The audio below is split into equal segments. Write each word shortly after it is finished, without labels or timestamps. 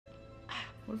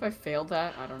What if I failed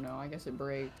that? I don't know. I guess it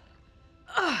breaks.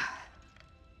 I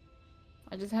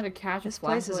just had to catch this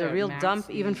place is a real dump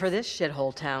even for this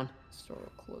shithole town. Store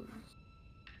closed.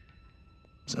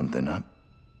 Something up?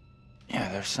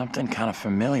 Yeah, there's something kind of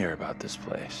familiar about this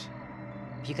place.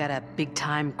 You got a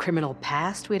big-time criminal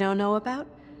past we don't know about?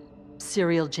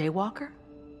 Serial jaywalker?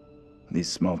 These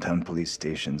small-town police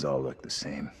stations all look the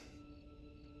same.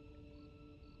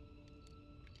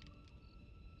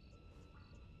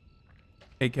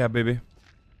 Hey, cat baby.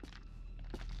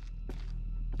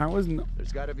 I was no.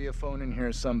 There's got to be a phone in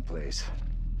here someplace.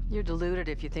 You're deluded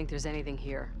if you think there's anything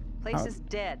here. Place is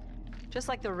dead. Just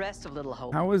like the rest of Little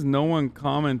Hope. How has no one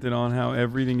commented on how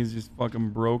everything is just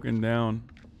fucking broken down?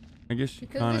 I guess she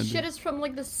kind of. Because this shit is from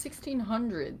like the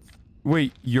 1600s.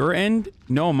 Wait, your end?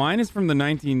 No, mine is from the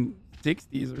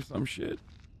 1960s or some shit.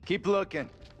 Keep looking.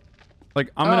 Like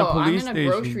I'm in a police I'm in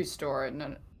a station. grocery store.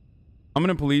 And I'm in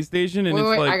a police station and wait,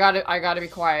 it's like. I gotta be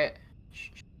quiet.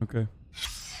 Okay.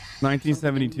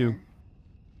 1972.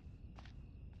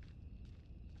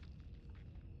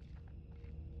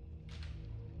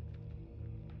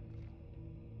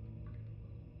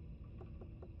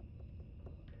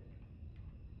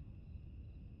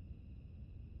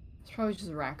 It's probably just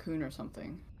a raccoon or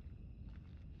something.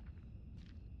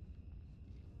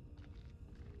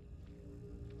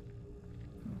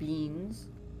 Beans.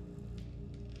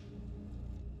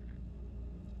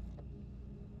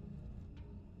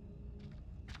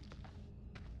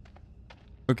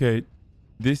 Okay,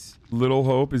 this Little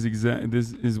Hope is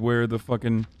this is where the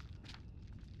fucking.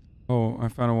 Oh, I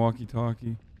found a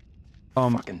walkie-talkie.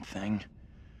 Fucking thing.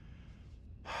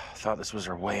 Thought this was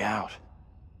our way out.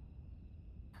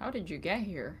 How did you get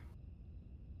here?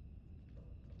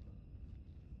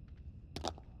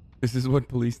 This is what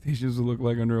police stations will look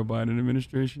like under a Biden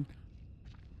administration.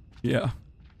 Yeah.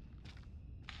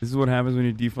 This is what happens when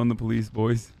you defund the police,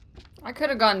 boys. I could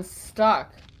have gotten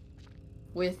stuck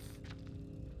with.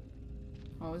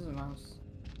 Oh, where's the mouse?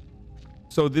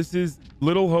 So this is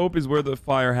Little Hope is where the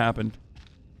fire happened.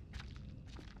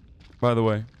 By the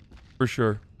way, for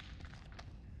sure.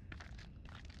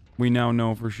 We now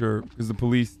know for sure because the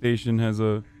police station has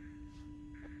a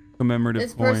commemorative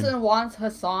This coin. person wants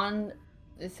Hasan.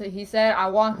 He said, "I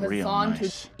want Hasan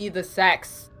to be the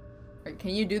sex."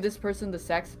 Can you do this person the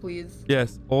sex, please?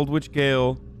 Yes, Old Witch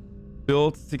Gale,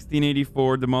 built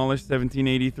 1684, demolished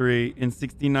 1783. In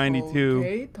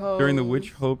 1692, during the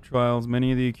Witch Hope trials,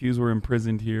 many of the accused were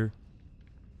imprisoned here.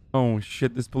 Oh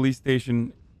shit! This police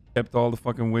station kept all the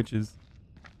fucking witches.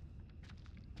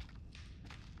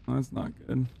 Oh, that's not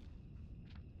good.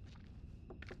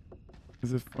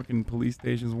 As if fucking police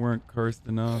stations weren't cursed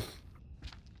enough.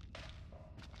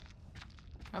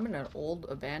 I'm in an old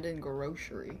abandoned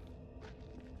grocery.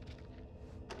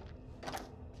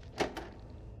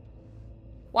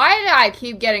 Why did I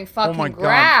keep getting fucking Oh my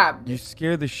grabbed? God. You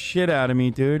scared the shit out of me,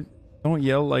 dude. Don't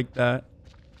yell like that.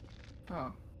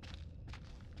 Oh.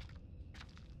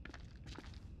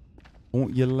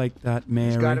 Don't yell like that, Mary.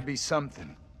 There's got to be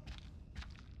something.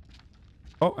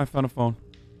 Oh, I found a phone.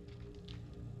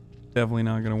 Definitely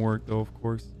not gonna work though, of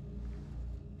course.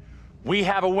 We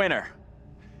have a winner.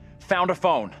 Found a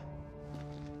phone.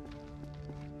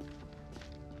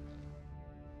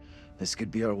 This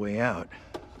could be our way out.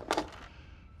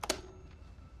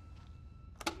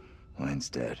 Line's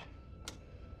dead.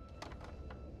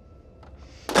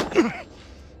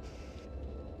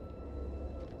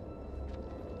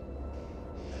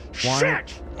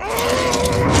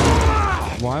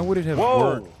 Why would it have Whoa!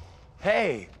 worked?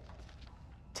 Hey!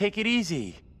 Take it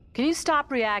easy. Can you stop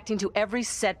reacting to every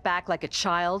setback like a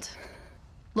child?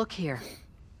 Look here.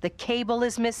 The cable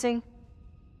is missing.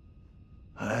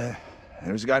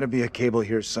 There's got to be a cable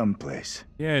here someplace.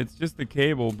 Yeah, it's just the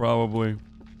cable, probably.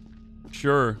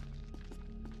 Sure.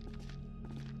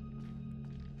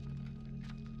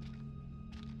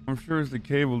 I'm sure it's the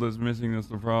cable that's missing that's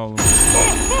the problem.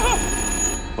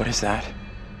 What is that?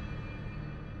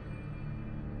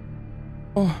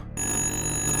 Oh.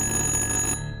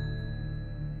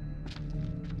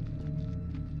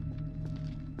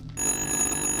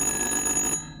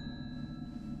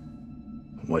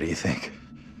 What do you think?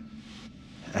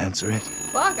 Answer it.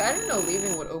 Fuck, I didn't know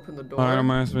leaving would open the door. Alright,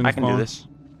 I'm answering the I can phone. do this.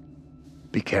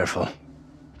 Be careful.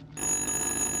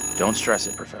 Don't stress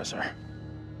it, Professor.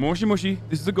 Moshi Moshi,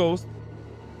 this is a ghost.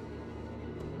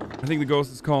 I think the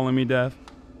ghost is calling me, Daph.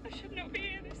 I should not be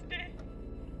here this day.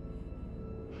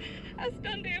 I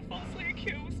stand here falsely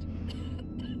accused.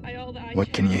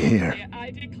 What can you hear?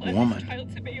 Woman.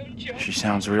 She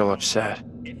sounds real upset.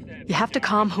 You have to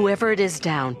calm whoever it is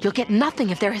down. You'll get nothing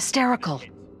if they're hysterical.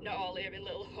 Not all here in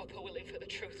Little Hope are willing for the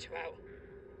truth to out.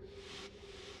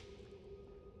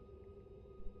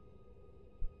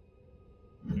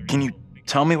 Can you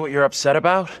tell me what you're upset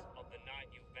about?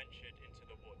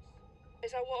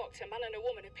 As I walked, a man and a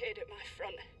woman appeared at my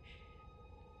front.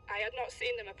 I had not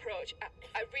seen them approach.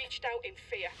 I reached out in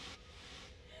fear.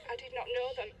 I did not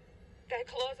know them. Their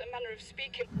clothes and manner of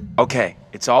speaking. Okay,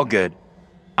 it's all good.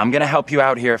 I'm gonna help you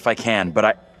out here if I can,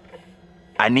 but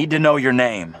I need to know your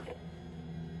name.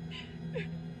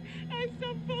 I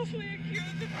stand falsely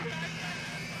accused of crime.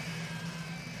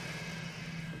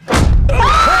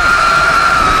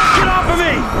 Get off of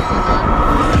me!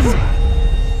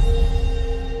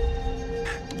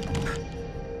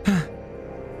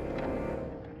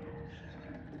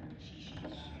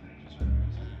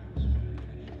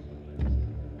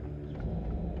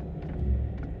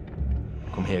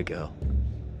 Come here, girl.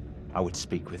 I would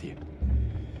speak with you.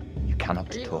 You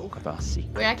cannot talk of our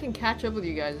secret. Wait, I can catch up with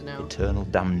you guys now. Eternal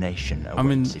damnation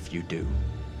awaits if you do.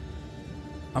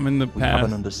 I'm in the past. We have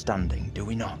an understanding, do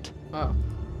we not? Oh.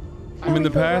 I'm in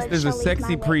the past. There's a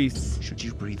sexy priest. Should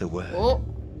you breathe a word,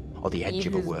 or the edge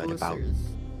of a word about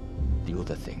the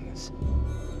other things,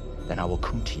 then I will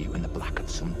come to you in the black of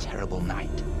some terrible night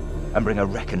and bring a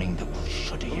reckoning that will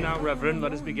shudder you. Now, Reverend,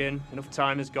 let us begin. Enough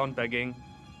time has gone begging.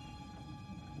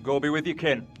 Go be with your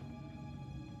kin.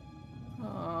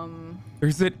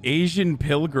 There's an Asian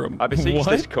pilgrim. I beseech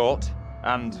this court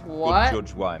and What? good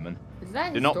Judge Wyman. Is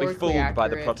that Do not be historically fooled by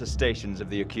the accurate? protestations of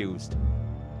the accused.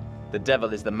 The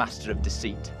devil is the master of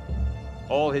deceit.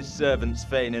 All his servants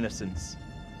feign innocence.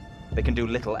 They can do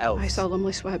little else. I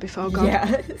solemnly swear before God.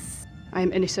 Yes. I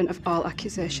am innocent of all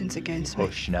accusations against me.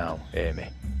 Hush now, Amy.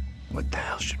 What the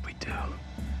hell should we do?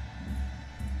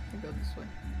 I go this way.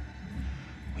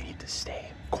 We need to stay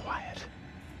quiet.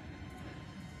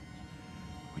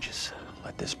 We just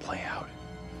let this play out.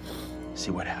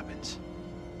 See what happens.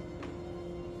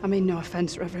 I mean no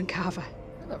offense, Reverend Carver.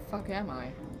 Where the fuck am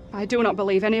I? I do not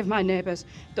believe any of my neighbors.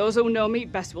 Those who know me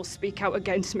best will speak out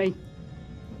against me.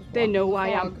 They know who I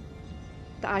am.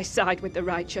 That I side with the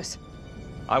righteous.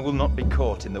 I will not be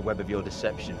caught in the web of your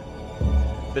deception.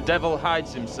 The devil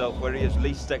hides himself where he is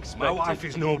least expected. My wife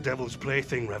is no devil's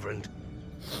plaything, Reverend.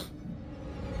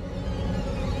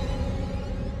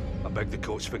 I beg the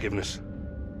court's forgiveness,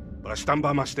 but I stand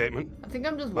by my statement. I think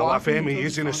I'm just My wife walking Amy until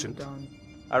is the song's innocent. done.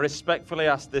 I respectfully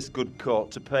ask this good court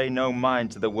to pay no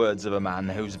mind to the words of a man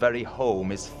whose very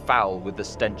home is foul with the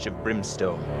stench of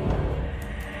brimstone.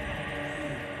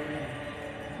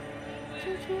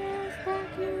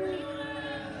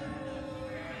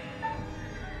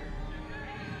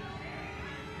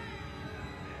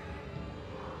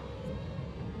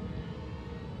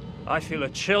 I feel a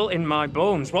chill in my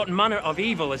bones. What manner of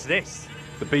evil is this?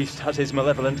 The beast has his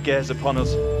malevolent gaze upon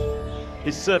us.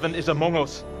 His servant is among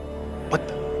us. What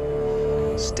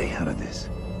the? Stay out of this.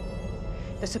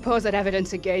 The supposed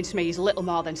evidence against me is little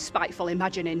more than spiteful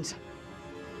imaginings.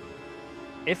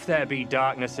 If there be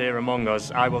darkness here among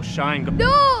us, I will shine.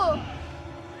 No!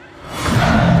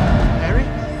 Mary?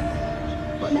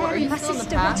 Mary, my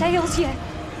sister, what ails you?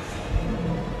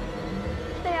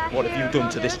 What have you done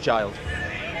to this child?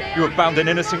 You have bound an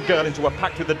innocent girl into a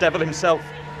pact with the devil himself.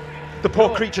 The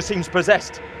poor creature seems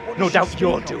possessed. No doubt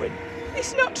you're doing.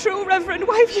 It's not true, Reverend.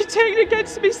 Why have you taken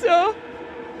against me so?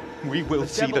 We will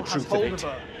see the truth of it.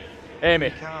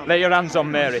 Amy, lay your hands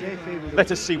on Mary.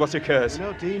 Let us see what occurs.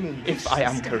 If I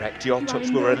am correct, your touch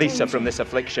will release her from this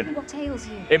affliction. What ails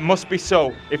you? It must be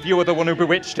so, if you are the one who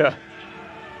bewitched her.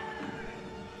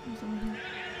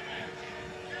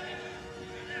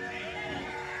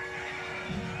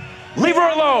 Leave her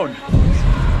alone!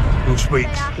 Who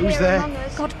speaks? Who's there?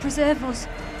 God preserve us.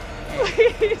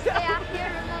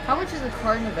 How much is a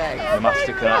carton of eggs? The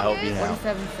master cannot help you now.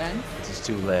 47 cents? It is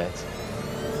too late.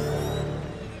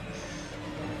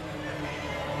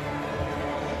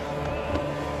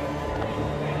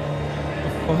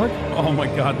 What? Oh my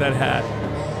god, that hat.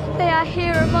 They are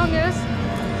here among us.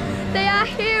 They are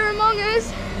here among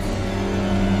us.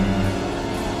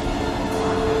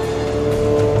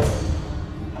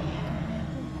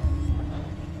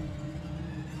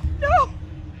 No!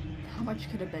 How much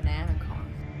could a banana cost?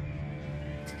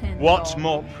 $10. What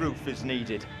more proof is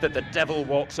needed that the devil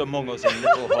walks among us in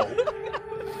little hope?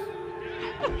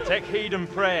 Take heed and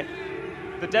pray.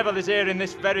 The devil is here in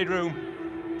this very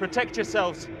room. Protect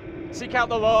yourselves. Seek out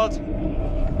the Lord. Oh,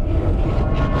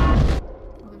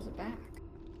 there's a back.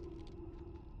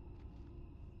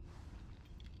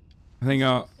 I think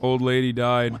our old lady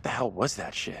died. What the hell was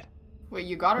that shit? Wait,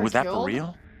 you got her Was that killed? for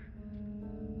real?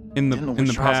 In the Didn't the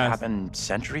witch trials past. happen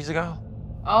centuries ago?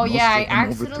 Oh Most yeah, I of them over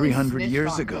accidentally 300 snitched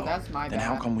years on her. ago. That's my Then bad.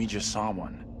 how come we just saw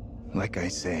one? Like I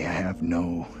say, I have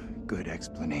no good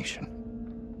explanation.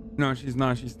 No, she's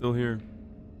not. She's still here.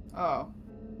 Oh.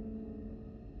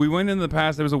 We went in the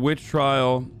past. There was a witch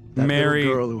trial. That Mary,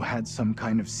 little girl who had some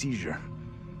kind of seizure.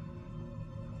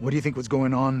 What do you think was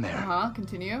going on there?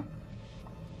 Continue.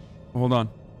 hold on.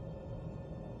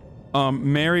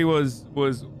 Mary was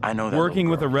working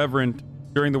with a reverend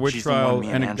during the witch trial,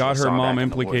 and it got her mom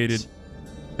implicated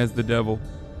as the devil.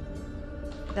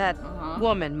 That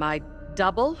woman, my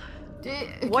double?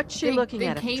 What's she looking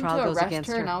at if the trial goes against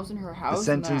her? And I was in her house. The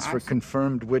sentence for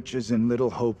confirmed witches in Little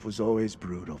Hope was always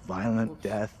brutal. Violent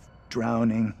death,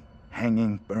 drowning,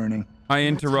 hanging, burning. I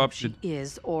interrupted. She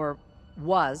is, or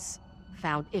was,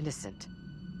 found innocent.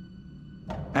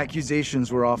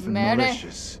 Accusations were often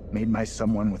malicious, made by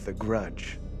someone with a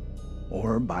grudge.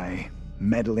 Or by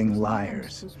meddling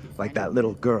liars, like that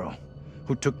little girl,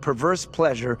 who took perverse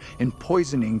pleasure in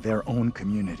poisoning their own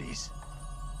communities.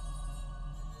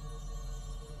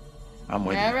 I'm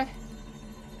with you.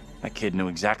 That kid knew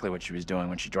exactly what she was doing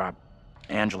when she dropped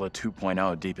Angela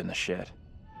 2.0 deep in the shit.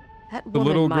 That The woman,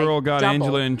 little my girl got double,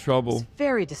 Angela in trouble. was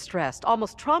very distressed,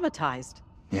 almost traumatized.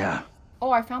 Yeah, Oh,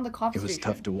 I found the cop it was station.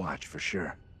 tough to watch for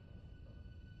sure.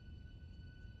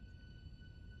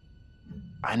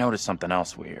 I noticed something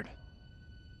else weird.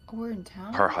 Oh, we're in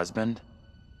town? Her husband?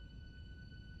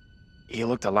 He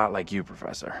looked a lot like you,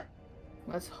 Professor.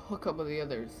 Let's hook up with the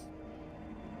others.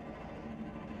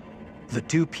 The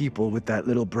two people with that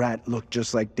little brat look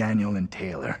just like Daniel and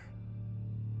Taylor.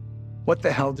 What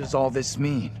the hell does all this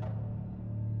mean?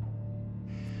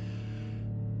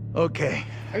 Okay.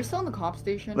 Are you still in the cop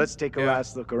station? Let's take a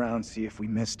last look around, see if we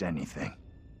missed anything.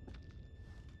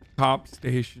 Cop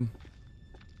station.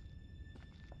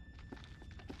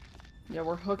 Yeah,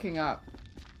 we're hooking up.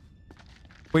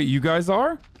 Wait, you guys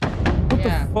are? What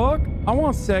the fuck? I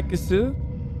want Sekusu.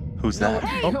 Who's that?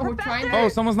 We're trying to... Oh,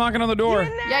 someone's knocking on the door.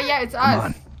 Yeah, it's us. Come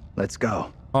on, let's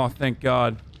go. Oh, thank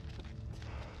God.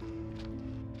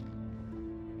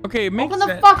 Okay, it makes Open the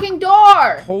sense. fucking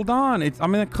door! Hold on,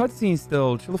 I'm in a cutscene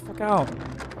still. Chill the fuck out.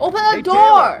 Open the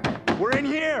door! Taylor, we're in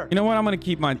here! You know what? I'm gonna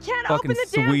keep my fucking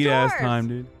sweet ass time,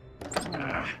 dude.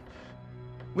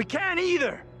 We can't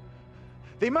either!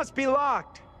 They must be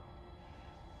locked.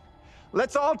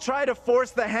 Let's all try to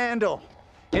force the handle.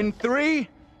 In 3,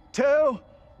 2,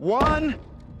 1.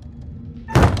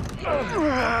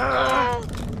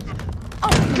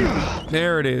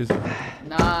 There it is.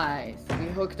 Nice. We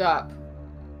hooked up.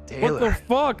 Taylor. What the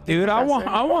fuck, dude? I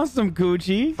want some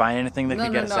Gucci. Find anything that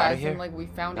could get us out of here? Like we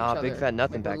found each other. Big fat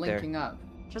nothing back there. Linking up.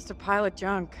 Just a pile of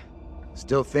junk.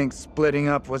 Still think splitting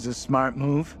up was a smart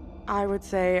move? I would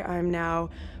say I'm now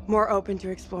more open to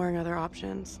exploring other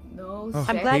options. No,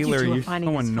 I'm glad you Taylor, two are you're finding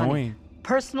so this annoying. funny.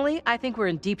 Personally, I think we're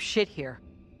in deep shit here.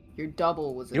 Your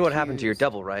double was You know what happened to your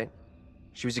double, right?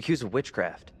 She was accused of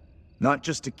witchcraft. Not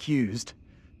just accused,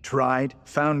 tried,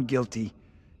 found guilty,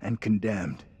 and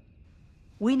condemned.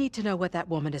 We need to know what that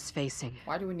woman is facing.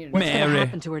 Why do we need to know? What's going to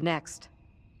happen to her next?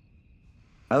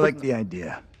 I like the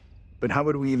idea, but how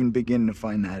would we even begin to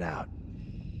find that out?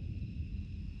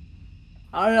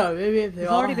 I don't know, maybe if they We've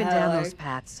all already been had, down like, those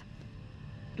paths.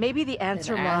 Maybe the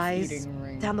answer an lies ass-eating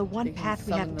ring. down the one They can path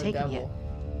we summon haven't the taken devil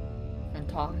yet. And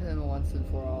talk to him once and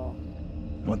for all.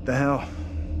 What the hell?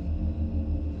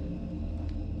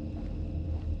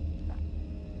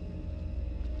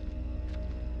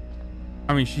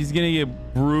 I mean, she's gonna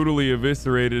get brutally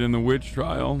eviscerated in the witch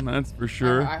trial. That's for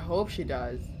sure. I hope she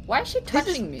does. Why is she touching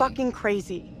This is me? fucking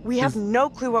crazy. We have no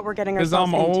clue what we're getting Because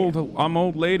ourselves I'm into. old. I'm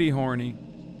old lady horny.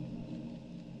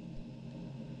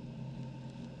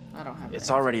 I don't have It's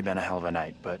already been a hell of a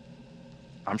night, but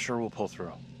I'm sure we'll pull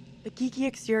through. The geeky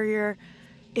exterior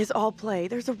is all play.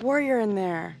 There's a warrior in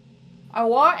there. I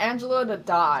want Angela to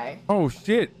die. Oh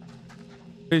shit.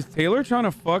 Is Taylor trying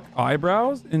to fuck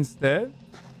eyebrows instead?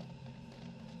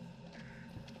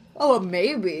 Oh,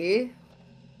 maybe.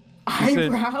 She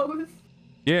said- Eyebrows?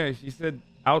 Yeah, she said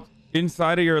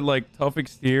inside of your like tough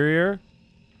exterior,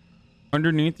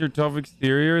 underneath your tough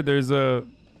exterior, there's a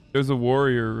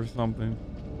warrior or something.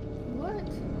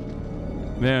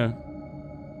 What? Yeah.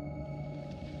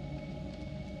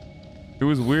 It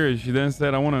was weird. She then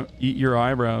said, "I want to eat your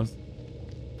eyebrows."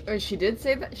 Oh, she did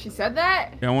say that? She said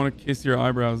that? Yeah, I want to kiss your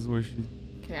eyebrows. Is what she.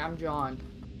 Okay, I'm John.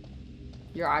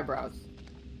 Your eyebrows.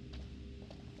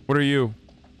 What are you?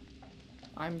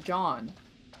 I'm John.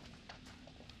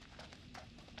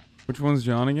 Which one's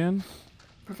John again?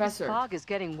 Professor. This fog is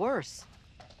getting worse.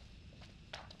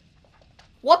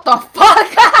 What the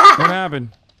fuck? What happened?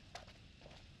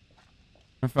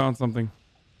 I found something.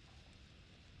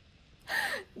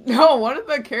 No, one of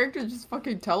the characters just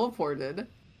fucking teleported.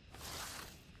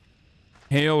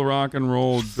 Hail rock and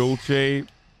roll, Dulce Found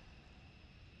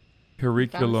a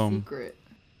Curriculum. secret.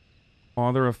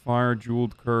 Father of Fire,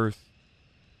 Jeweled Curse.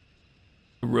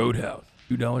 The Roadhouse,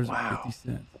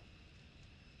 $2.50.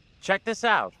 Check this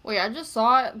out. Wait, I just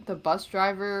saw the bus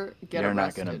driver get You're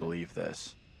arrested. not gonna believe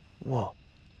this. Whoa.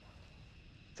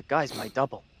 The guy's my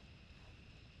double.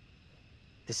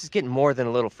 This is getting more than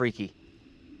a little freaky.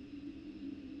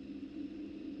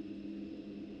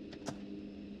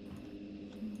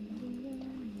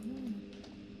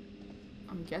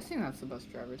 I'm guessing that's the bus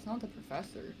driver. It's not the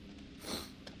professor.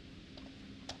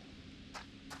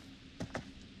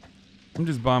 I'm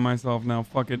just by myself now.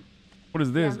 Fuck it. What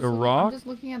is this? Yeah, a rock? I'm just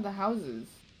looking at the houses.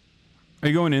 Are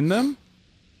you going in them?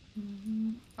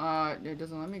 It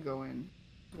doesn't let me go in.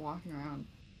 Just walking around.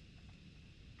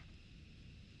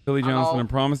 Billy Johnson, a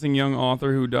promising young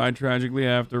author who died tragically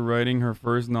after writing her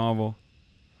first novel.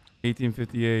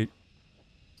 1858.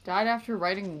 Died after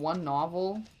writing one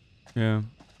novel? Yeah.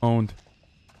 Owned.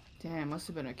 Damn, must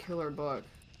have been a killer book.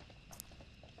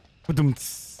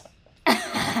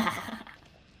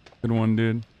 Good one,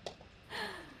 dude.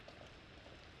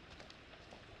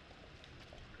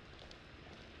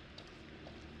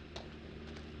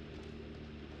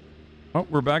 Oh,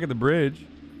 we're back at the bridge.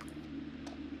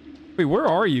 Wait, where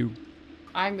are you?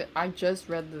 I just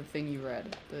read the thing you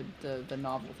read, the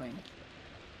novel thing.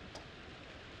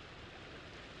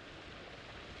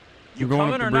 You're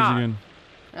going up the bridge again.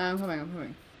 I'm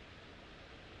coming.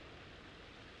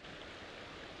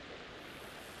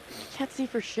 Can't see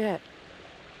for shit.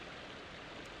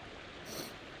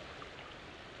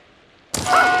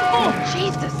 Oh,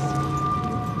 Jesus!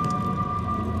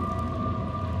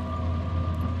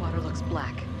 Water looks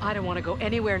black. I don't want to go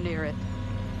anywhere near it.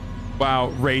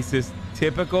 Wow, racist.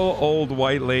 Typical old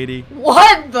white lady.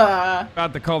 What the?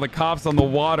 About to call the cops on the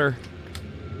water.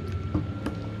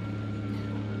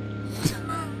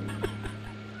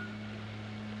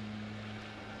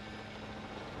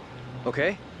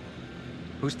 Okay.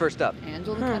 Who's first up?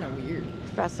 Angela, kind of weird.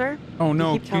 Professor? Oh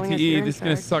no, You keep telling us QTE, you're this is in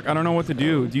gonna charge. suck. I don't know what to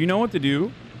do. Do you know what to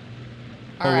do?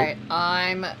 Alright,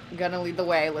 I'm gonna lead the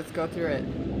way. Let's go through it.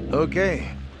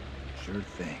 Okay. Sure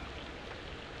thing.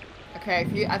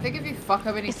 Okay, I think if you fuck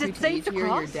up any QTEs here,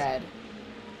 you're dead.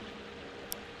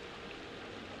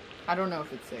 I don't know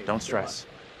if it's safe. Don't stress.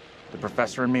 The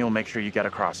professor and me will make sure you get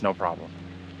across, no problem.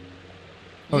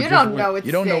 You don't know it's safe.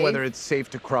 You don't know whether it's safe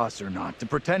to cross or not. To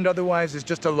pretend otherwise is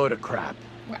just a load of crap.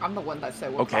 Wait, I'm the one that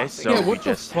said we're Okay, crossing. so we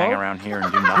just hang around here and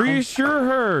do nothing? Reassure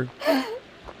her.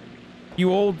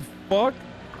 You old fuck.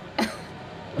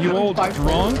 You old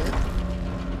drunk.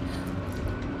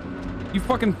 You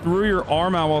fucking threw your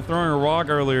arm out while throwing a rock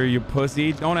earlier, you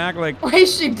pussy. Don't act like... Wait,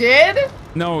 she did?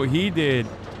 No, he did.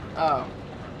 Oh.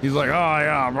 He's like, oh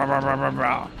yeah, blah, blah, blah, blah,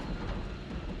 blah.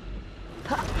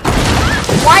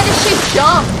 Why did she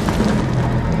jump?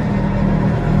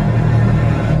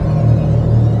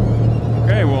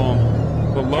 Okay, well,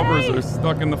 the lovers are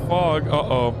stuck in the fog.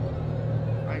 Uh-oh.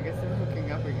 I guess they're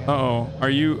hooking up again. Uh-oh. Are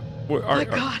you... Oh my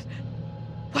God.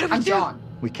 What have we done?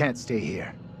 We can't stay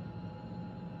here.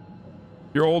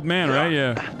 You're old man, right?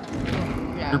 Yeah.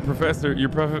 Yeah. You're professor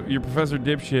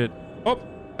dipshit. Oh,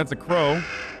 that's a crow.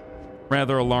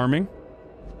 Rather alarming.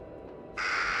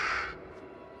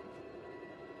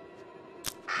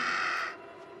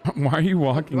 Why are you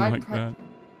walking like that?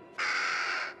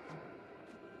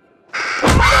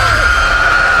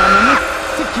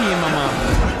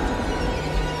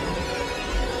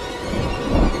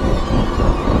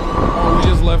 Oh, we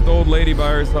just left the old lady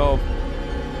by herself.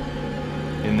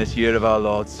 In this year of our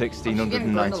Lord,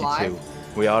 1692,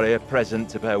 we are here present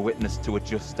to bear witness to a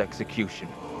just execution.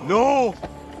 No!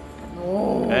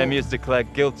 Amy is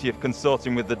declared guilty of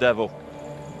consorting with the devil,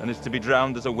 and is to be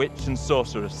drowned as a witch and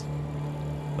sorceress.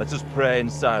 Let us pray in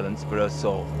silence for her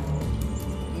soul.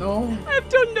 No. I've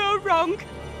done no wrong.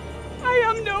 I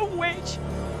am no witch.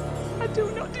 I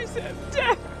do not deserve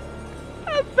death.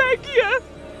 I beg you.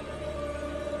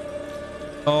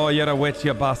 Oh, you're a witch,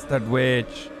 you bastard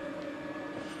witch.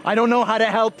 I don't know how to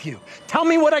help you. Tell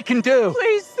me what I can do.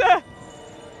 Please, sir.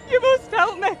 You must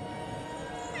help me.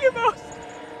 You must.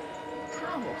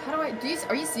 How do I...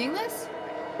 Are you seeing this?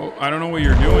 Oh, I don't know what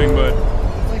you're doing, but...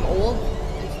 It's like old...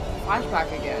 It's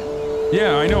flashback again.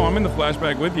 Yeah, I know. I'm in the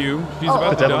flashback with you. She's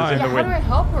about to die. Yeah, how do I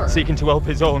help her? Seeking to help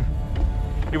his own.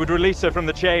 He would release her from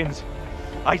the chains.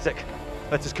 Isaac,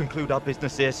 let us conclude our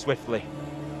business here swiftly.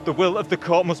 The will of the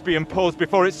court must be imposed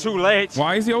before it's too late.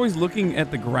 Why is he always looking at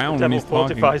the ground The when devil he's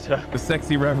talking? fortifies her. The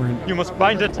sexy reverend. You must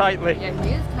bind her tightly. Yeah, he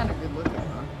is kind of good looking,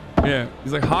 huh? Yeah,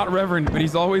 he's like hot reverend, but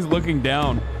he's always looking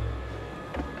down.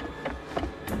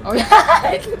 Oh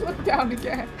yeah, he can look down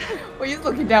again. Well, he's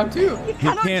looking down too. He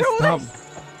can't stop.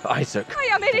 Isaac, I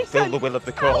am innocent. fulfill the will of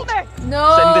the court. Help me.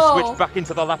 No. Send this witch back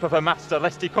into the lap of her master,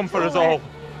 lest he come for us all.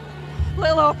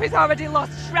 Little Hope is already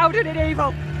lost, shrouded in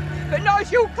evil. But not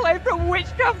as you claim from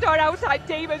witchcraft or outside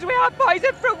demons. We are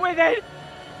poisoned from within.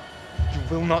 You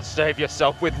will not save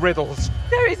yourself with riddles.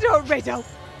 There is no riddle.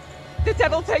 The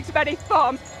devil takes many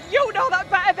forms. You know that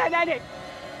better than any.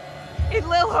 In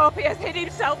Little Hope, he has hid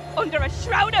himself under a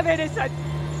shroud of innocence,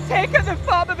 taken the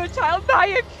form of a child, my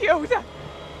accuser.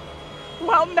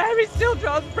 While Mary still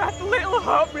draws breath, Little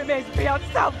Hope remains beyond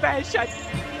salvation.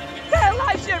 There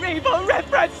lies your evil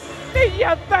reverence in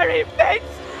your very midst.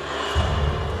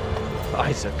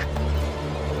 Isaac.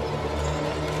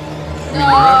 No.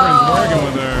 Reverend's working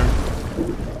with her.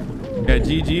 Yeah,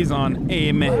 GG's on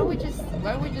aim. Why don't we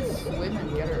just swim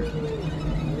and get her?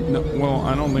 No, well,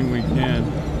 I don't think we can.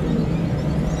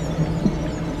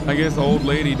 I guess old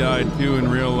lady died too in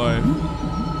real life.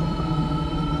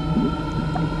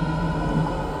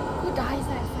 Who dies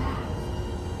that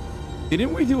fast?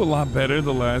 Didn't we do a lot better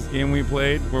the last game we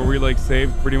played, where we like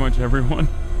saved pretty much everyone?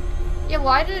 Yeah, well,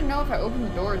 I didn't know if I opened the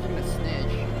door, it was gonna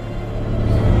snitch.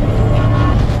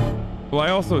 Well, I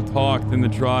also talked in the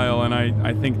trial, and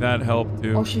I think that helped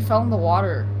too. Oh, she fell in the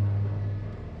water.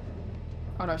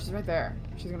 Oh no, she's right there.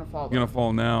 She's gonna fall. She's gonna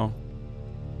fall now.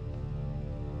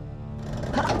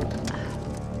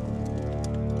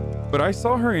 But I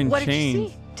saw her in what chains. Did you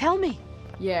see? Tell me.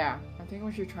 Yeah, I think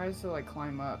when she tries to like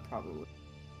climb up, probably.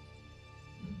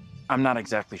 I'm not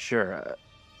exactly sure.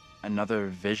 Another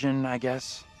vision, I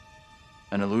guess?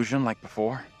 An illusion like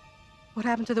before? What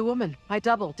happened to the woman? My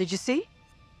double. Did you see?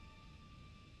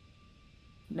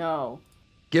 No.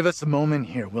 Give us a moment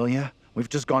here, will ya? We've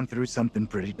just gone through something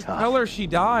pretty tough. Tell her she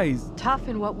dies. Tough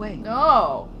in what way?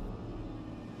 No.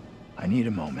 I need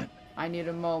a moment. I need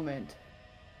a moment.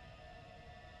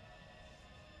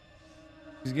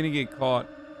 She's gonna get caught.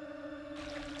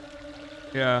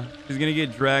 Yeah, she's gonna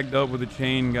get dragged up with a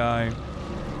chain guy.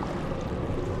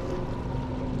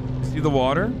 You see the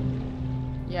water?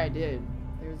 Yeah, I did.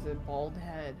 There's a bald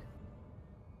head.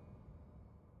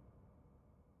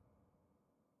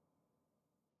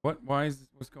 What? Why is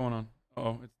what's going on?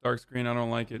 Oh, it's dark screen. I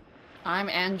don't like it. I'm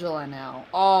Angela now.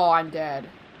 Oh, I'm dead.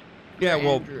 Yeah,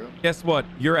 well, Andrew. Guess what?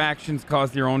 Your actions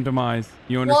caused your own demise.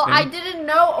 You understand? Well, I didn't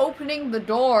know opening the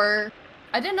door.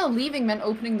 I didn't know leaving meant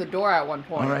opening the door at one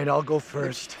point. All right, I'll go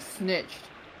first. Snitched.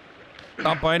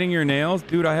 Stop biting your nails,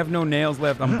 dude. I have no nails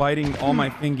left. I'm biting all my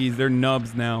fingies. They're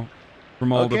nubs now,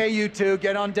 from all Okay, you two,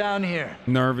 get on down here.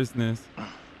 the nervousness.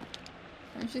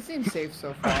 And she seems safe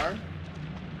so far.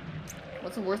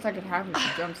 What's the worst that could happen if she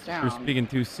jumps down? You're speaking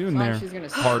too soon it's not there, like she's gonna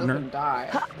partner. slip and die.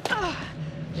 Yeah,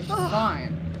 she's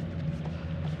fine.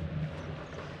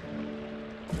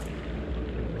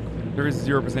 There is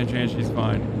 0% chance she's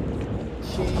fine.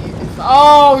 Jeez.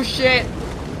 Oh shit!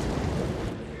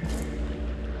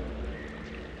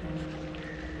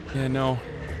 Yeah, no.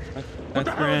 That's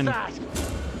her end. I'm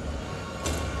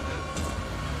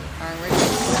ready.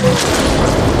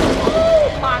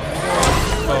 Oh my god!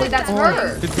 Oh, Wait, that's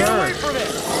her! It's Get her! away from it!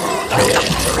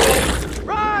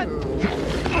 Run!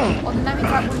 Oh, then that means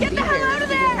I wouldn't Get the hell out of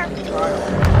there!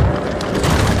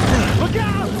 Look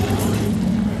out!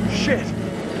 Shit!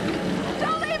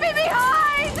 Don't leave me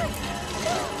behind!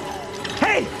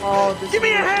 Hey! Oh, Give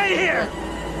me a hand here!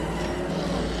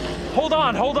 Hold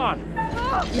on, hold on.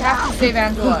 You have to save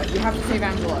Angela. You have to save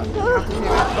Angela. You have to save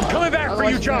Angela. I'm coming back Otherwise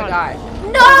for you, she's gonna John. die.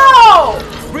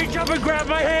 No! Reach up and grab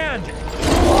my hand.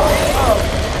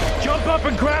 Jump up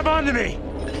and grab onto me.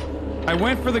 I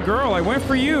went for the girl. I went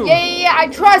for you. Yeah, I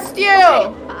trust you!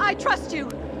 Okay, I trust you.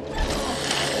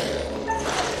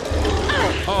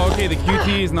 Oh, okay. The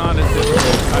QT is not as difficult.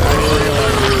 I didn't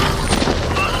realize.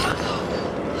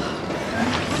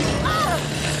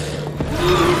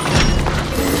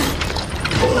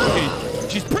 Okay,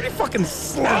 she's pretty fucking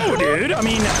slow, dude. I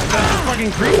mean, that's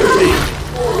fucking creeper thing.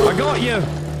 I got you.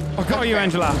 I got you,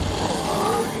 Angela.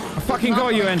 I fucking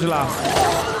got you, Angela.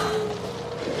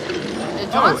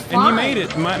 Oh, and you made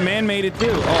it. My man made it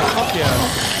too. Oh, fuck yeah.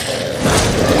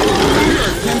 We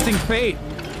are tempting fate.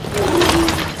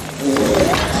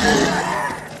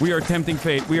 We are tempting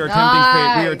fate. We are tempting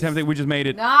fate. We are tempting. We just made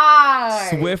it. Nice!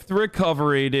 Swift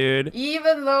recovery, dude.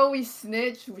 Even though we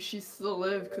snitched, she still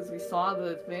lived because we saw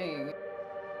the thing.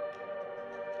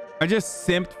 I just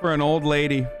simped for an old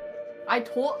lady.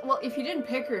 Well, if you didn't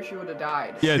pick her, she would have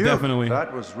died. Yeah, Phew, definitely.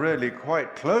 That was really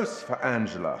quite close for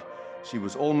Angela. She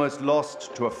was almost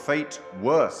lost to a fate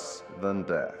worse than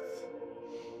death.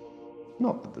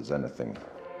 Not that there's anything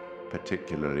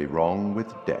particularly wrong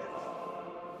with death.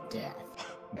 Death.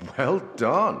 Well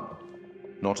done.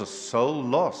 Not a soul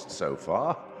lost so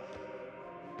far.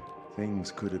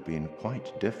 Things could have been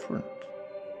quite different.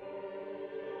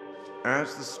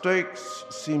 As the stakes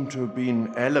seem to have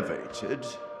been elevated,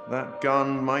 that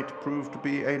gun might prove to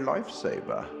be a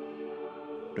lifesaver.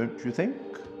 Don't you think?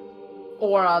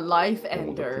 Or a life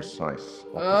ender. Or the precise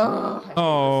opposite.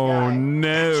 Oh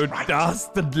no, right.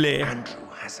 dastardly. Andrew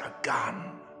has a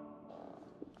gun.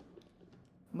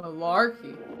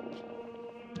 Malarkey.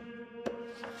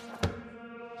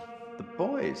 The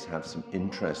boys have some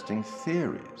interesting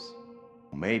theories.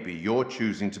 Maybe you're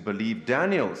choosing to believe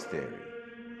Daniel's theory,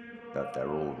 that they're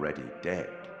already dead.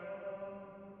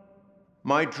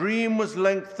 My dream was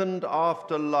lengthened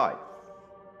after life.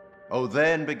 Oh,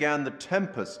 then began the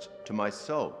tempest to my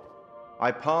soul.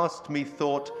 I passed,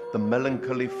 methought, the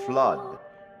melancholy flood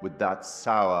with that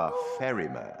sour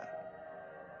ferryman,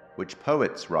 which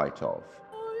poets write of,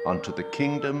 unto the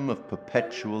kingdom of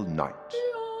perpetual night.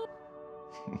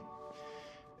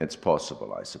 It's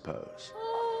possible, I suppose.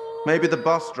 Maybe the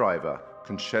bus driver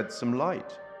can shed some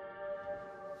light.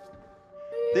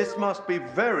 This must be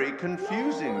very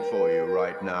confusing for you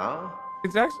right now.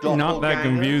 It's actually not that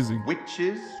confusing.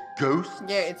 Witches, ghosts,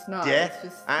 yeah, it's not. death,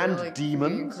 it's just and like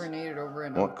demons. Over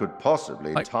and what could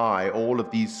possibly tie all of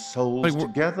these souls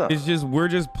together? It's just we're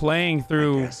just playing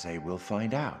through. I guess we'll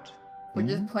find out. We're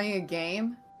just playing a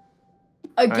game.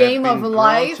 A game of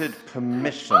life. Granted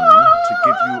permission to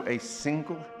give you a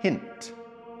single hint.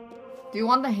 Do you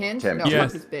want the hint? Tempted. No,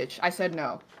 Yes. fuck this bitch. I said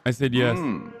no. I said yes.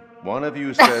 One of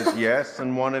you says yes,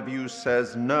 and one of you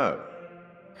says no.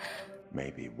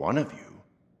 Maybe one of you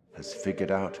has figured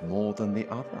out more than the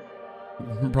other.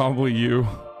 Probably you.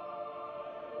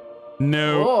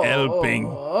 No helping.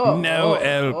 No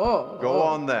help. Go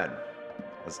on then.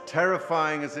 As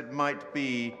terrifying as it might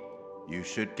be, you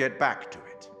should get back to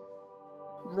it.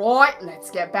 Right,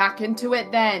 let's get back into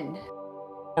it then.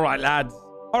 All right, lads.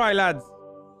 All right, lads.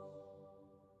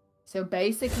 So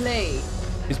basically,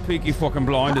 It's Peaky fucking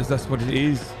Blinders. That's what it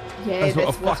is. yeah, that's what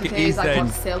the fuck it is I then.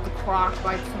 got sell the crack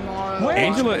by tomorrow.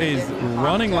 Angela is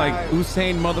running like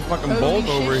Usain motherfucking Bolt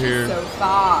over here. So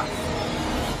fast.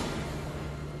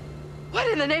 What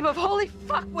in the name of holy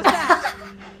fuck was that?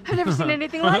 I've never seen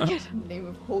anything like it. In the name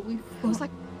of holy fuck. It was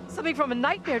like something from a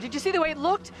nightmare. Did you see the way it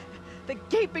looked? The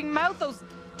gaping mouth, those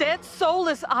dead,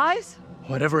 soulless eyes.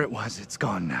 Whatever it was, it's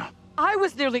gone now. I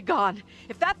was nearly gone.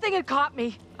 If that thing had caught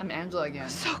me. I'm Angela again.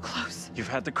 So close. You've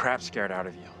had the crap scared out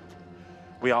of you.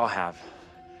 We all have.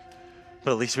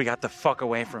 But at least we got the fuck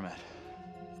away from it.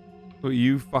 What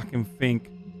you fucking think?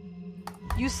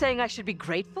 You saying I should be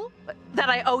grateful? That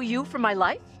I owe you for my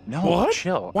life? No, What?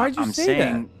 chill. Why'd you I'm say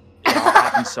saying it all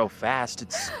happened so fast.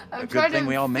 It's I'm a good trying thing to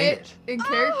we all made it. fit in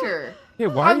character. Yeah,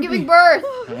 why I'm you giving being, birth.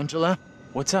 Angela,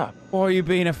 what's up? Why are you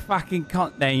being a fucking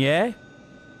cunt then, yeah?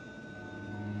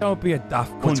 Don't be a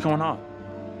daft cunt. What's going on?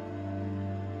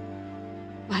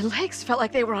 My legs felt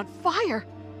like they were on fire.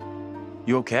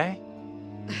 You okay?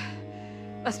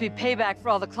 Must be payback for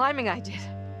all the climbing I did.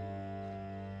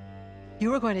 You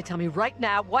were going to tell me right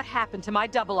now what happened to my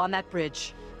double on that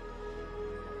bridge.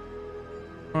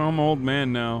 I'm an old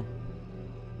man now.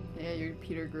 Yeah, you're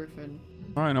Peter Griffin.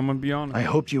 All right, I'm gonna be honest. I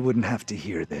hoped you wouldn't have to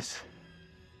hear this.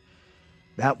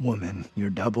 That woman, your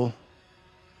double,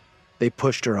 they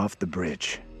pushed her off the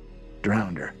bridge.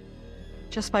 Drowned her.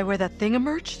 Just by where that thing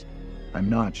emerged? I'm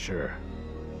not sure.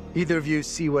 Either of you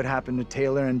see what happened to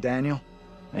Taylor and Daniel?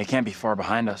 They can't be far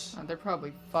behind us. Oh, they're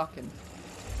probably fucking.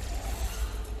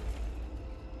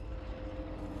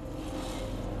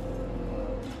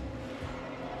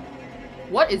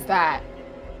 What is that?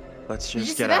 Let's Did you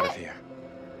just see get out that? of here.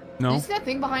 Did No. you see that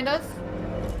thing behind us?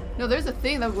 No, there's a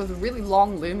thing that with really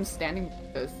long limbs standing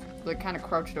with us. Like kind of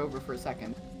crouched over for a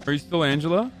second. Are you still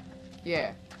Angela?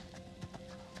 Yeah.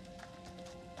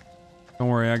 Don't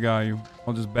worry, I got you.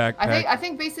 I'll just backpack. I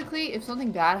think basically if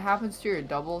something bad happens to your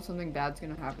double, something bad's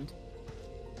gonna happen to you.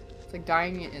 It's like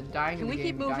dying in the Can we game,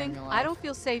 keep dying in moving? real life. I don't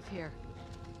feel safe here.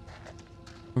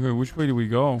 Okay, which way do we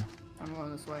go? I'm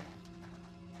going this way.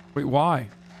 Wait, why?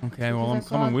 Okay, well, Because I I'm saw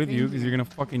coming a with you thing because here. you're gonna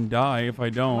fucking die if I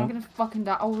I'm don't. not gonna fucking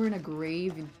die. Oh, we're in a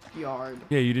graveyard.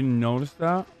 Yeah, you didn't notice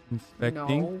that?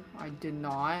 Inspecting? No, I did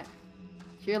not.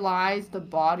 Here lies the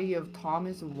body of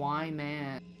Thomas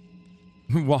Wyman.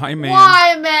 Why, man?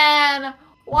 Why, man?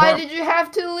 Why Bar- did you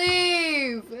have to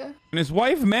leave? And his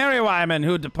wife, Mary Wyman,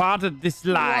 who departed this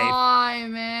life. Why,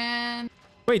 man?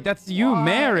 Wait, that's you, Why?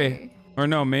 Mary. Or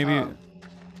no, maybe... Oh.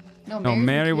 No, No, Mary's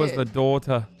Mary the was kid. the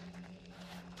daughter.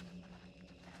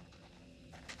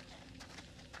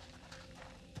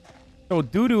 Oh,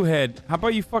 doo-doo head. How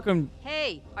about you fucking...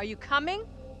 Hey, are you coming?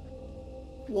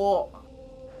 What?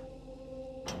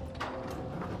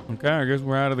 Okay, I guess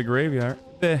we're out of the graveyard.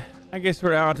 I guess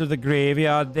we're out of the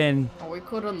graveyard then. Oh, we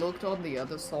could have looked on the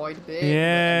other side a bit.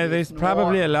 Yeah, there's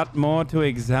probably a lot more to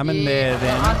examine there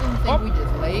then. I didn't think we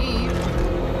just leave.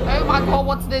 Oh my god,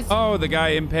 what's this? Oh, the guy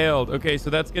impaled. Okay, so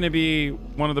that's gonna be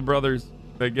one of the brothers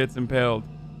that gets impaled.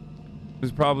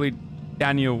 It's probably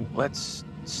Daniel. Let's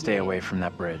stay away from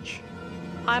that bridge.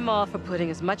 I'm all for putting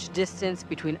as much distance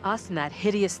between us and that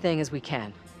hideous thing as we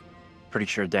can. Pretty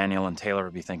sure Daniel and Taylor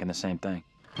would be thinking the same thing.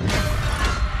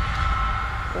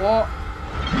 What?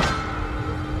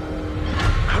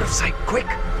 Out of sight, quick!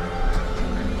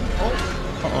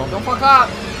 Oh, don't fuck up!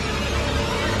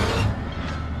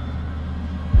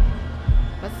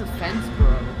 That's the fence, bro.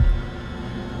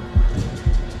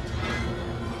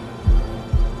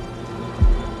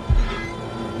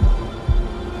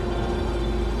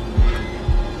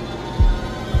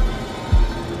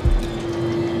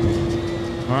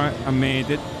 Alright, I made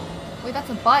it. Wait, that's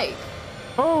a bike.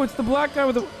 Oh, it's the black guy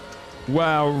with the...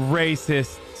 Wow,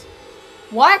 racists.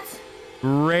 What?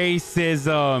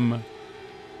 Racism.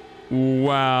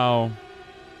 Wow.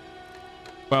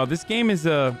 Wow, this game is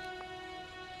an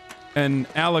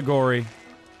allegory.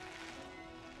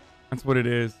 That's what it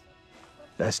is.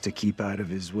 Best to keep out of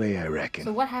his way, I reckon.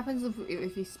 So what happens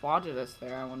if he spotted us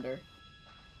there, I wonder?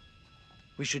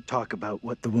 We should talk about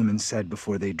what the woman said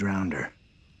before they drowned her.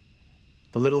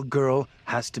 The little girl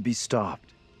has to be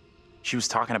stopped. She was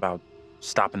talking about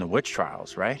stopping the witch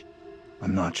trials, right?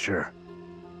 I'm not sure.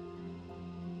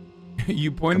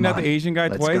 You pointed out the Asian guy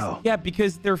twice? Go. Yeah,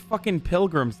 because they're fucking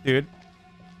pilgrims, dude.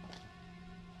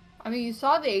 I mean, you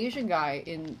saw the Asian guy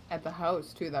at the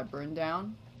house too that burned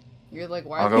down. You're like,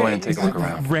 why? I'll go in and take a look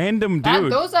around. Random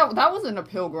dude. That wasn't a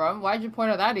pilgrim. Why'd you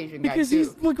point out that Asian guy? Because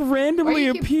he's like randomly Why do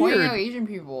you keep appeared. pointing out Asian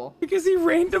people? Because he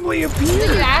randomly appeared.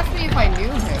 You asked me if I knew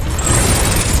him.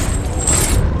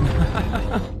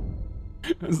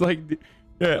 It's like,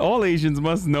 yeah, all Asians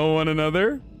must know one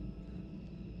another.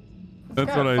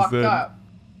 That's what I said. Up.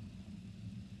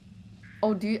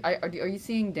 Oh, are you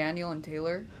seeing Daniel and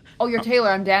Taylor? Oh, you're Taylor.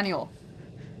 I'm Daniel.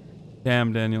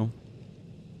 Damn, Daniel.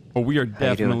 Oh, we are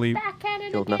definitely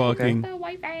fucking. The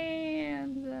white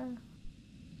vans.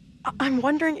 I'm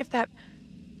wondering if that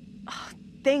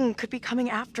thing could be coming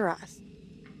after us.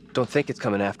 Don't think it's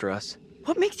coming after us.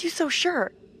 What makes you so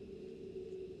sure?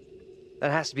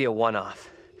 That has to be a one-off.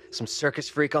 Some circus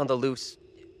freak on the loose.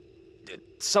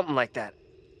 Something like that.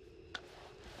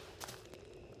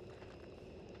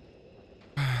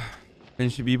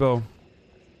 Finish Bebo.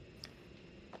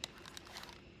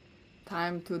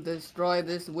 Time to destroy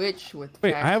this witch with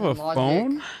Wait, facts I have a and logic.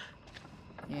 phone?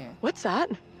 Yeah. What's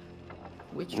that?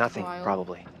 Witch Nothing, trial?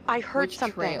 probably. I heard Witch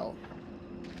something. Trail.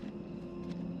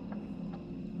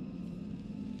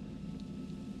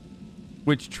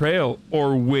 Which trail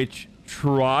or which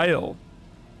trial?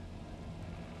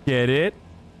 Get it?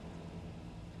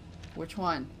 Which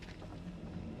one?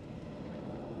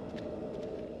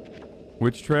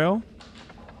 Which trail?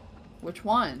 Which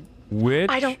one? Which?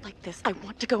 I don't like this. I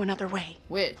want to go another way.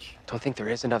 Which? Don't think there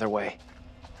is another way.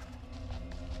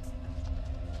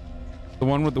 The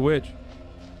one with the witch.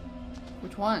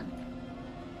 Which one?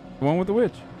 The one with the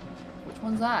witch. Which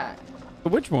one's that? The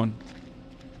witch one.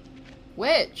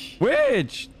 Which?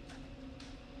 Which?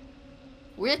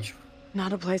 Which?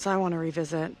 Not a place I want to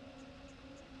revisit.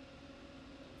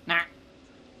 Nah.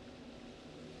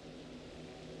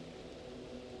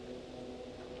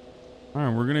 All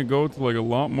right, we're gonna go to like a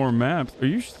lot more maps. Are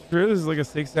you sure this is like a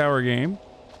 6-hour game?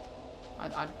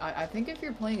 I think if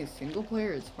you're playing a single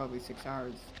player, it's probably 6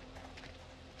 hours.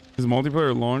 Is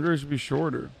multiplayer longer? It should be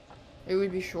shorter. It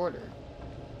would be shorter.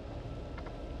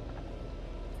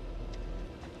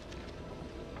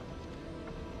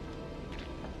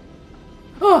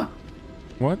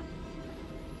 What?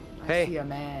 Hey, I see a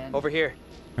man. over here.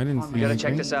 I didn't see You gotta anything.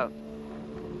 check this out.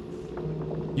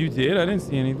 You did? I didn't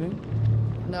see anything.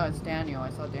 No, it's Daniel. I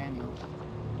saw Daniel.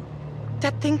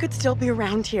 That thing could still be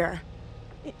around here.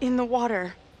 In the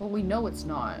water. Well, we know it's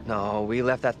not. No, we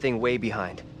left that thing way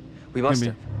behind. We must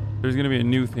have. There's gonna be a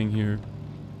new thing here.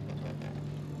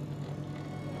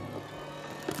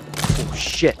 Oh,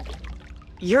 shit.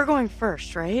 You're going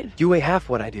first, right? You weigh half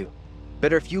what I do.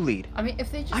 Better if you lead. I mean,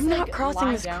 if they just I'm not like, crossing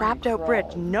lie this down crapped and out bridge.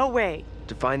 crawl. No way.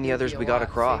 To find the It'd others be a we gotta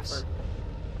lot cross. safer.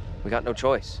 We got no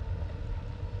choice.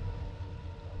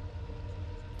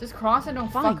 Just cross and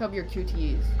don't fuck up your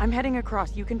QTEs. I'm heading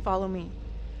across. You can follow me.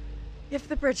 If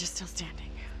the bridge is still standing.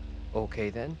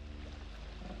 Okay, then.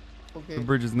 Okay. The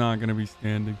bridge is not gonna be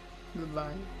standing.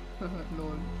 Goodbye.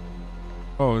 Lord.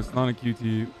 Oh, it's not a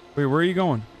QT. Wait, where are you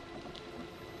going?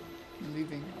 I'm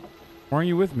leaving. Why aren't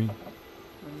you with me?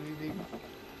 I'm leaving.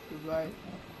 Goodbye.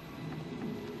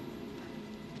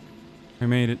 I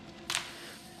made it.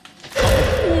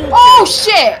 Oh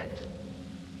shit!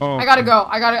 Oh. I gotta go.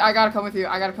 I gotta come with you.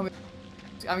 I gotta come with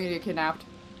you. I'm gonna get kidnapped.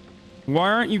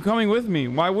 Why aren't you coming with me?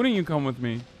 Why wouldn't you come with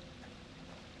me?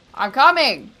 I'm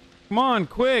coming. Come on,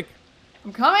 quick.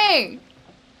 I'm coming.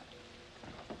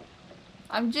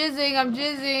 I'm jizzing. I'm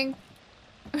jizzing.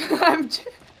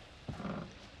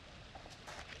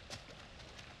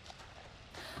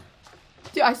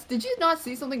 Dude, did you not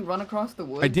see something run across the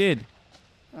woods? I did.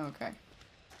 Okay.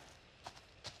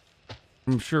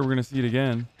 I'm sure we're gonna see it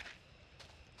again.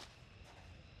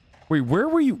 Wait, where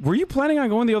were you? Were you planning on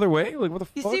going the other way? Like, what the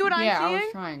fuck? You see what I'm seeing? Yeah, I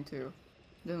was trying to.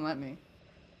 Didn't let me.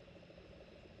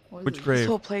 Which grave? This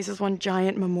whole place is one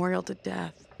giant memorial to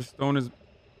death. The stone is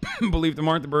believed to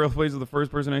mark the burial place of the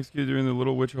first person executed during the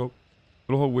Little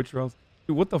Hope witch trials.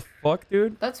 Dude, what the fuck,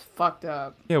 dude? That's fucked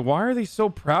up. Yeah, why are they so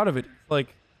proud of it?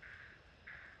 Like,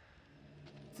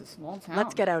 it's a small town.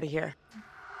 Let's get out of here.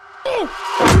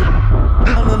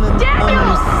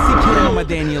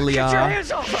 Daniel! Get your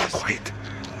hands off us! Quiet.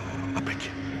 I beg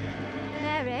you.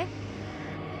 Mary?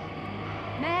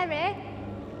 Mary?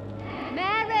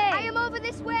 Mary! I am over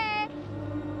this way!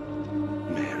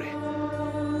 Mary.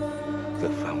 The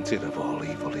fountain of all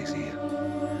evil is here.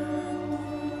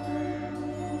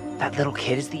 That little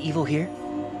kid is the evil here?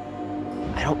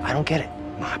 I don't get it.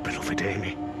 My beloved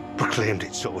Amy proclaimed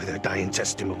it so with her dying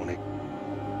testimony.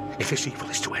 If this evil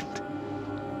is to end,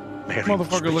 Mary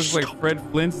motherfucker looks like Fred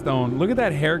Flintstone. Look at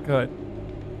that haircut.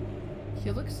 He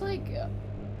looks like.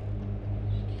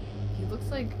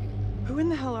 Who in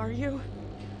the hell are you?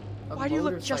 Why do you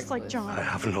look just like John? I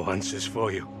have no answers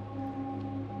for you.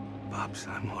 Perhaps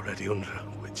I'm already under a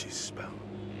witch's spell.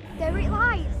 There it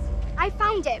lies. I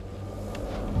found it.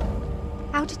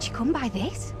 How did you come by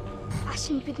this?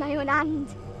 Fashioned with my own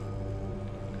hand.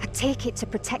 I take it to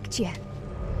protect you.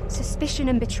 Suspicion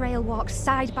and betrayal walk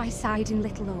side by side in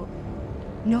Little Hope.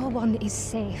 No one is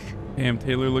safe. Damn,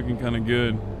 Taylor looking kind of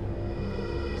good.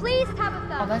 Please,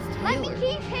 Tabitha. Oh, that's let me Taylor.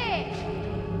 keep here.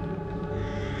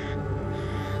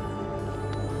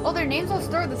 Oh, their names all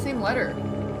start with the same letter.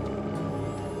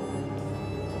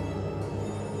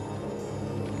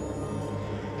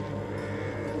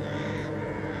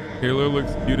 Taylor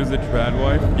looks cute as a trad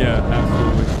wife. Yeah,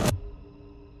 absolutely.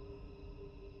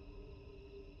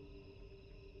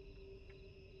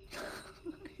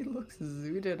 He looks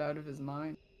zooted out of his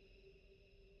mind.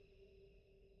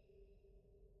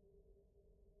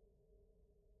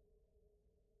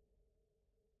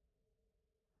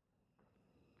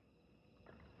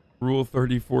 Rule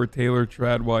 34, Taylor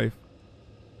trad wife.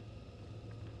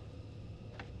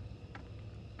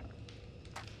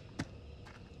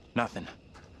 Nothing.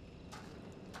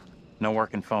 No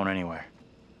working phone anywhere.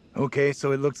 Okay,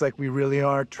 so it looks like we really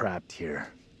are trapped here.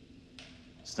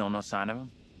 Still no sign of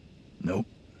him? Nope.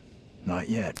 Not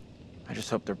yet. I just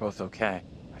hope they're both okay.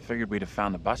 I figured we'd have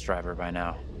found the bus driver by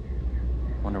now.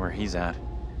 Wonder where he's at.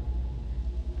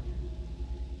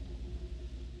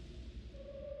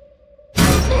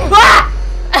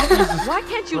 Why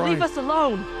can't you leave us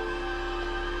alone?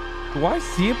 Do I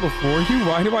see it before you?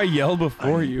 Why do I yell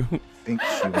before you? Think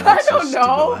she I don't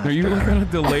know. Are you like on a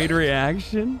delayed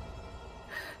reaction?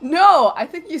 No, I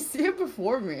think you see it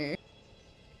before me.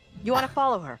 You want to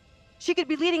follow her? She could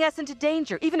be leading us into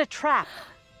danger, even a trap.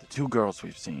 The two girls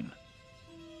we've seen.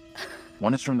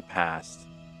 One is from the past.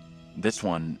 This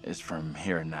one is from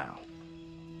here and now.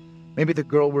 Maybe the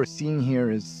girl we're seeing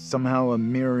here is somehow a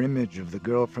mirror image of the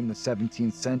girl from the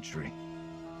 17th century.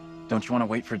 Don't you want to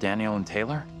wait for Daniel and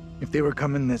Taylor? If they were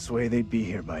coming this way, they'd be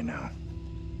here by now.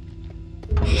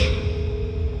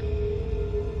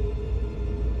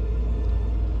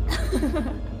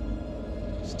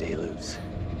 Stay loose.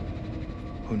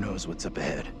 Who knows what's up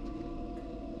ahead?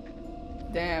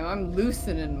 Damn, I'm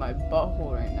loosening my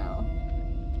butthole right now.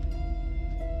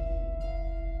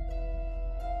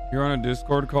 You're on a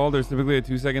Discord call. There's typically a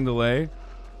 2-second delay.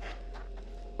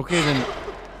 Okay, then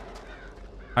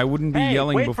I wouldn't be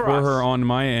yelling before her on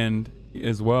my end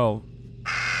as well.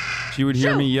 She would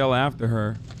hear me yell after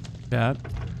her. Chat.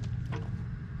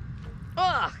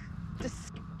 Ugh,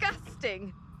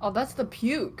 disgusting. Oh, that's the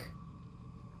puke.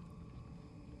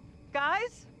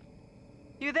 Guys,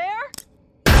 you there?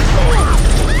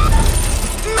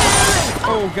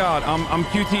 Oh God, I'm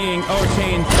QTing. Oh,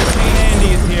 Chain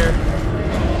Andy is here.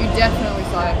 You definitely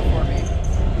saw it before me.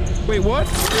 Wait, what?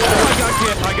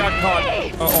 Oh, I got caught.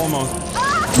 Almost.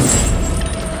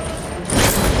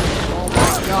 Oh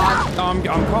my God.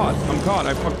 I'm caught.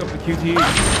 I fucked up the QTE.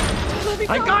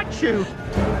 I got you.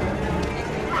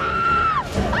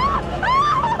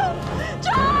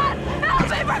 John! Help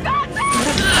me, for God's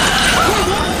sake!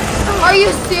 Are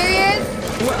you serious?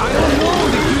 What? I don't know.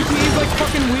 The QTE is like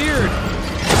fucking weird.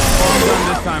 Oh, I'm done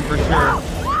this time for sure.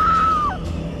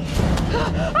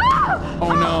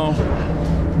 Oh no.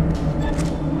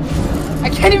 I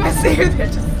can't even see her. They're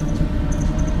just...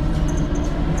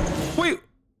 Wait.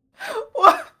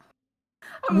 What?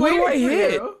 What do I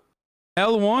hit?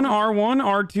 L1, R1,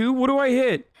 R2? What do I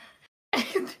hit?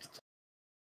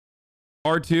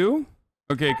 R2?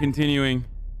 Okay, continuing.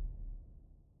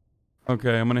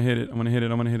 Okay, I'm gonna hit it. I'm gonna hit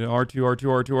it. I'm gonna hit it. R2,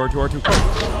 R2, R2, R2, R2.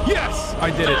 Oh, yes! I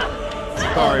did it.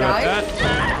 Sorry about that.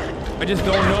 I just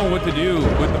don't know what to do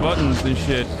with the buttons and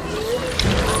shit.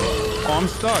 Oh, I'm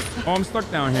stuck. Oh, I'm stuck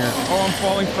down here. Oh, I'm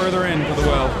falling further into the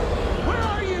well. Where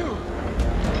are you?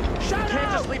 We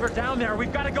can't just leave her down there.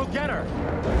 We've got to go get her.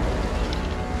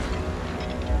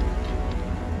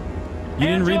 You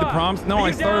didn't read the prompts? No,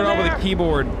 I started out with a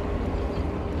keyboard.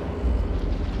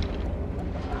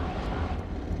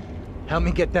 Help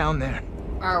me get down there.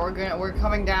 Alright, we're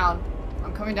coming down.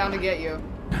 I'm coming down to get you.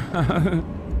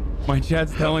 My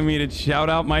chat's telling me to shout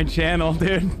out my channel,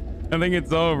 dude. I think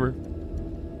it's over.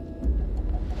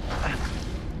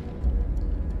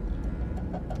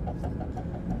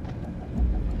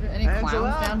 Any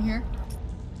clowns down here?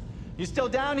 You still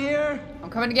down here? I'm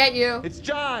coming to get you. It's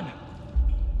John.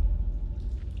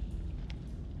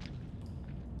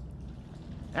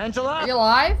 Angela? Are you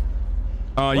alive?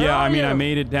 Yeah, I mean, I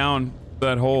made it down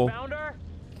that hole.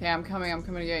 Okay, I'm coming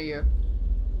to get you.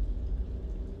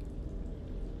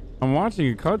 I'm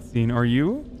watching a cutscene. Are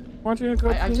you watching a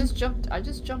cutscene? I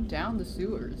just jumped down the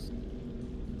sewers.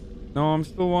 No, I'm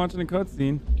still watching a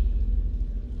cutscene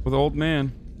with old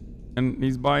man, and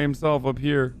he's by himself up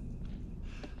here.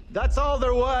 That's all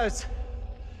there was.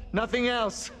 Nothing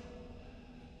else.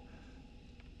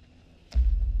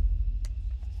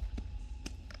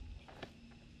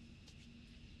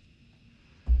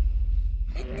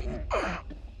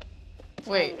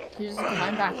 Wait, he just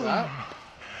climbed back up?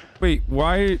 Wait,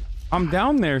 why? I'm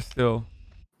down there still.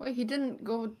 Wait, he didn't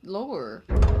go lower.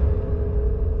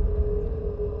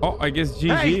 Oh, I guess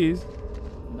GG's. Hey!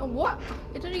 No, what?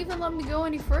 It didn't even let me go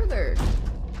any further.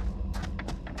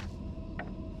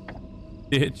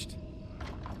 Ditched.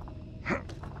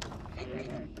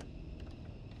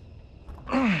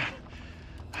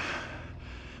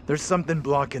 There's something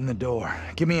blocking the door.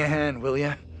 Give me a hand, will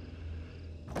ya?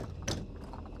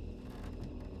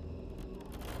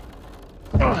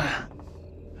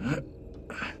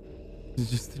 It's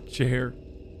just a chair.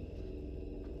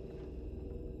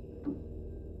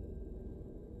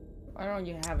 Why don't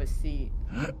you have a seat?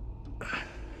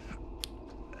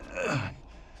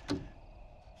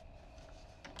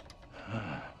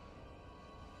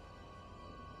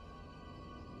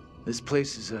 This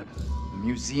place is a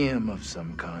museum of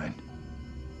some kind.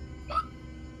 Is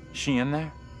she in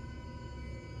there?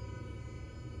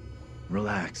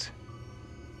 Relax.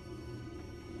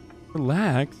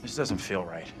 Relax? This doesn't feel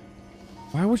right.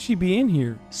 Why would she be in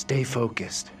here? Stay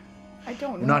focused. I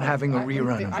don't know. We're not having a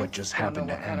rerun of what just happened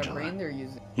to Angela.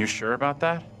 You sure about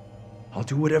that? I'll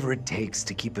do whatever it takes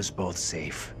to keep us both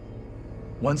safe.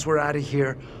 Once we're out of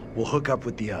here, we'll hook up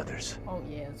with the others. Oh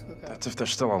yeah, let's hook up. That's if they're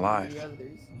still alive. The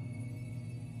others.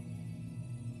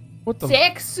 What the?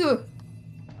 Sexo!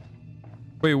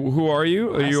 Wait, who are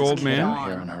you? Are you old man?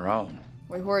 Here on her own.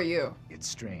 Wait, who are you? It's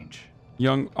strange.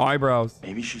 Young eyebrows.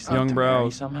 Maybe she's young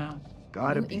brows. Somehow.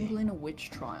 Gotta New be. England witch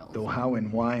trials. Though how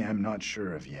and why, I'm not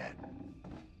sure of yet.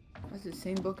 That's the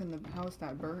same book in the house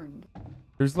that burned.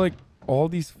 There's like all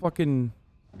these fucking.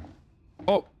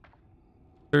 Oh,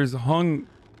 there's hung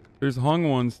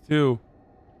ones too.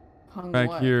 Hung back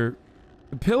what? here.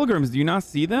 The pilgrims. Do you not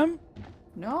see them?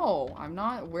 No, I'm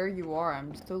not where you are.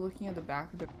 I'm still looking at the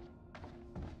back of the.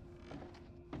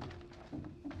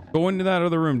 Go into that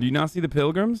other room. Do you not see the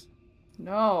pilgrims?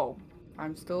 No,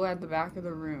 I'm still at the back of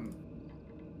the room.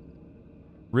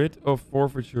 Writ of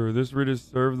forfeiture. This writ is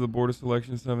served the board of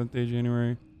selection 7th day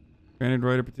January. Granted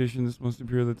right of petition. This must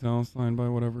appear the town signed by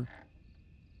whatever.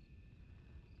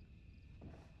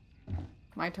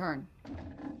 My turn.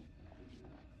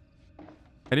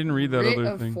 I didn't read that Writ other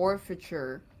of thing.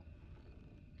 forfeiture.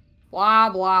 Blah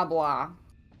blah blah.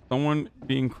 Someone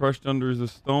being crushed under the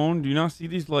stone. Do you not see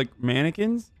these like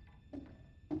mannequins?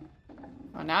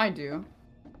 Oh, now I do.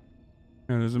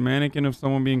 Yeah, there's a mannequin of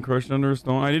someone being crushed under a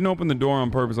stone. I didn't open the door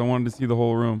on purpose. I wanted to see the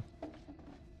whole room.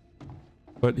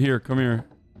 But here, come here.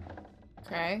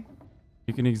 Okay.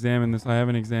 You can examine this. I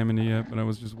haven't examined it yet, but I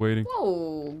was just waiting.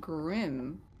 Whoa,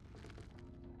 grim.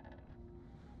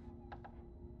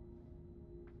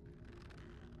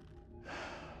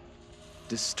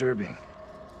 Disturbing.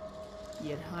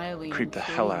 Yet highly Creep the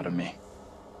hell out of me.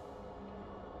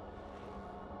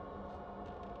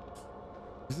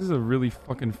 This is a really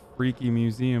fucking freaky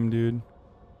museum, dude.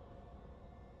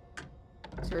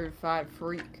 Certified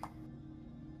freak.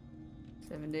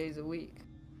 7 days a week.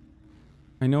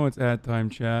 I know it's ad time,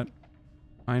 chat.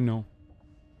 I know.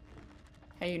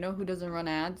 Hey, you know who doesn't run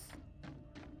ads?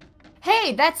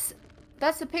 Hey, that's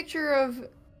a picture of.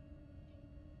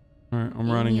 All right, I'm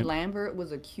running it. Lambert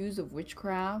was accused of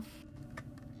witchcraft.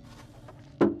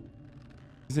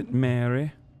 Is it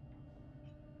Mary?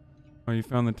 Oh, you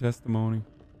found the testimony.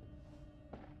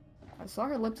 I saw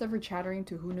her lips ever chattering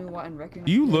to who knew what and recognized.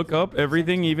 Do you look up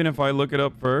everything even if I look it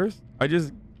up first? I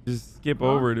just skip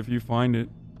over it if you find it.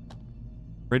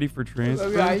 Ready for transfer?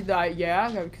 Yeah,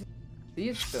 I can see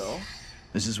it still.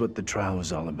 This is what the trial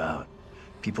was all about.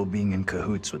 People being in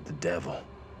cahoots with the devil.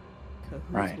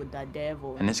 Right. With the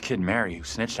devil. And this kid Mary who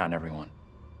snitched on everyone.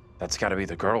 That's got to be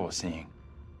the girl we're seeing.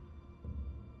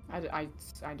 I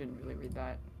didn't really read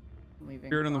that. I'm leaving.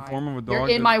 Appeared in the form of a dog. You're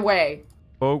in my way.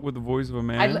 Spoke with the voice of a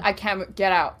man. I can't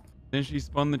get out. Then she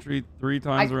spun the tree 3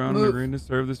 times around and agreed to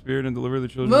serve the spirit and deliver the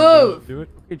children. Move! Do it.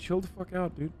 Okay, chill the fuck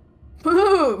out, dude.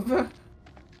 Move!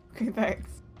 Okay, thanks.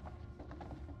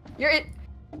 You're it.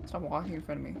 Stop walking in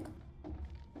front of me.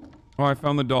 Oh, I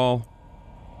found the doll.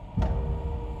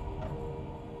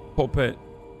 Pulpit.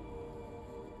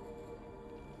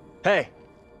 Hey,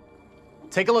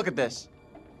 take a look at this.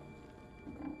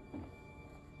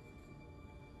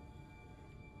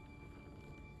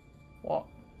 What?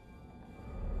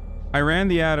 I ran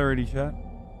the ad already, chat.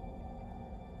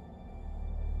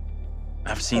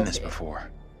 I've seen this before.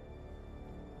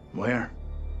 Where?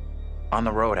 On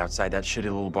the road outside that shitty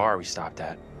little bar we stopped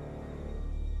at.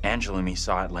 Angela and me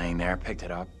saw it laying there, picked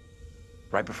it up.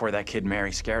 Right before that kid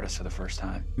Mary scared us for the first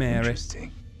time. Mary.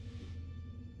 Interesting.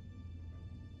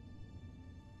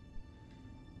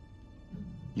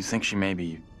 You think she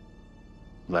maybe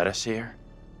led us here?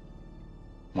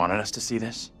 Wanted us to see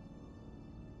this?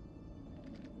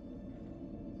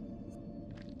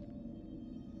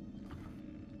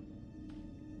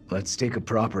 Let's take a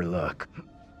proper look.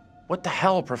 What the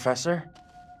hell, Professor?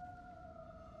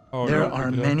 Oh, there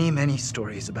are many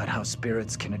stories about how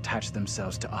spirits can attach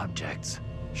themselves to objects.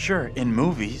 Sure, in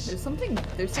movies. There's something.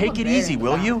 Take it easy,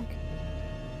 will you?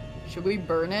 Should we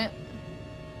burn it?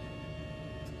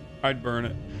 I'd burn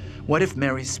it. What if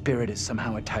Mary's spirit is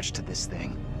somehow attached to this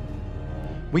thing?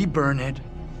 We burn it,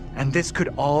 and this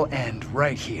could all end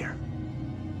right here.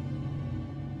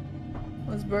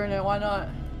 Let's burn it. Why not?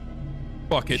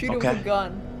 Fuck it. Shoot it with a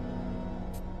gun.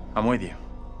 I'm with you.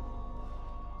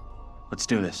 Let's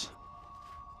do this.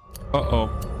 Uh-oh.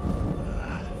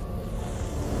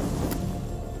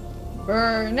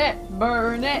 Burn it!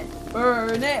 Burn it!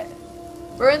 Burn it!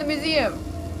 Burn the museum!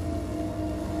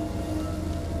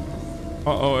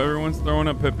 Uh-oh, everyone's throwing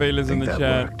up pepeles in the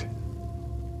chat. Worked.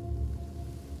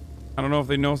 I don't know if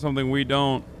they know something we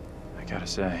don't. I gotta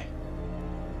say,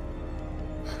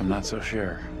 I'm not so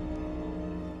sure.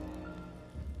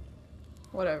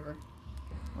 Whatever.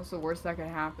 What's the worst that could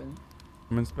happen?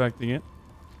 I'm inspecting it.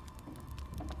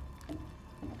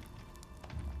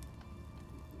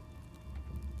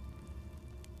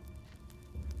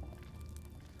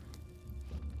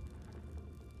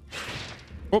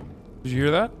 Oh, did you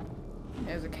hear that?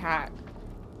 There's a cat.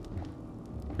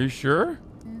 Are you sure?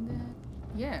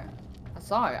 Yeah. I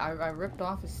saw it. I ripped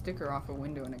off a sticker off a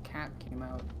window and a cat came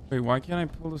out. Wait, why can't I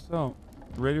pull this out?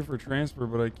 It's ready for transfer,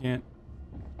 but I can't.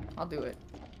 I'll do it.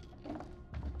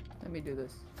 Let me do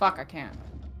this. Fuck, I can't.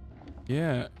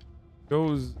 Yeah.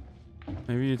 Goes.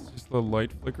 Maybe it's just the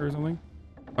light flicker or something.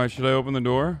 Alright, should I open the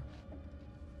door?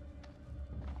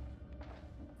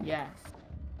 Yes.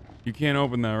 You can't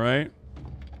open that, right?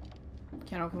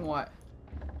 Can't open what?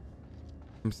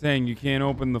 I'm saying you can't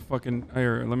open the fucking...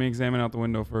 Here, let me examine out the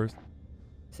window first.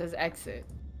 It says exit.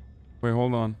 Wait,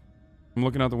 hold on. I'm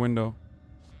looking out the window.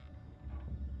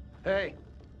 Hey,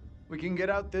 we can get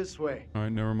out this way.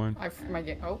 Alright, never mind.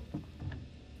 Oh.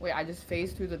 Wait, I just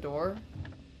phased through the door?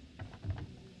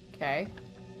 Okay.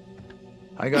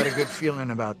 I got a good feeling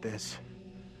about this.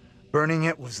 Burning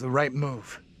it was the right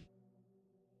move.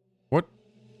 What?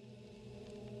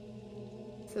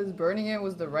 It says burning it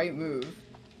was the right move.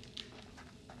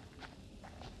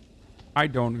 I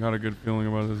don't got a good feeling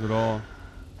about this at all.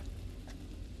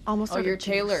 Almost. Oh, you're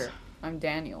Taylor. I'm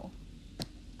Daniel.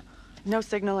 No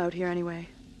signal out here anyway.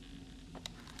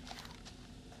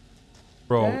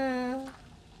 Bro.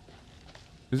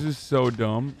 This is so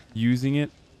dumb. Using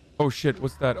it. Oh shit,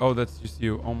 what's that? Oh, that's just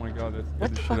you. Oh my god, that's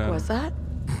what the fuck was that?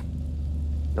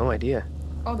 No idea.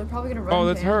 Oh, they're probably gonna run. Oh,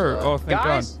 that's her. Oh, thank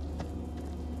Guys?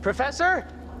 God. Professor?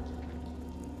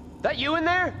 That you in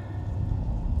there?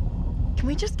 Can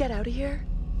we just get out of here?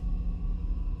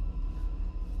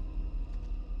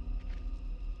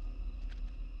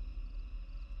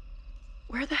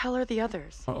 Where the hell are the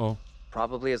others? Uh-oh.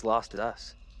 Probably as lost as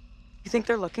us. You think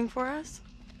they're looking for us?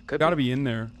 Gotta be in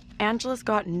there. Angela's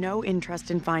got no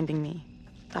interest in finding me.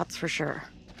 That's for sure.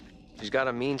 She's got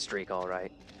a mean streak, all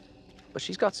right. But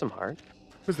she's got some heart.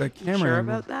 Where's that camera? You sure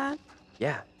angle? about that?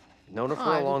 Yeah. Known her for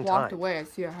I a long just walked time. away. I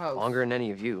see her house. Longer than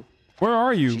any of you. Where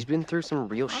are you? She's been through some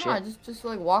real shit. I just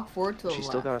like walk forward to the She's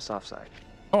left. still got a soft side.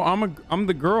 Oh, I'm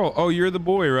the girl. Oh, you're the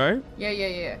boy, right?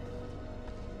 Yeah.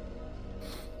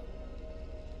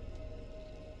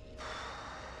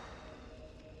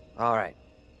 All right.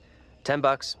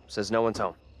 $10. Says no one's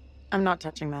home. I'm not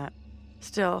touching that.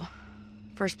 Still,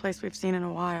 first place we've seen in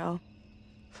a while.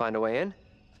 Find a way in?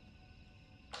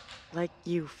 Like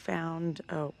you found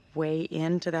a way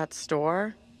into that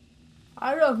store?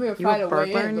 I don't know if we would find a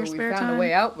way in, but we found a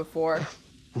way out before.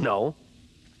 No.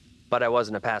 But I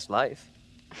wasn't a past life.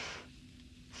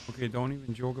 Okay, don't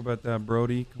even joke about that,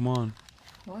 Brody. Come on.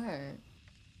 What?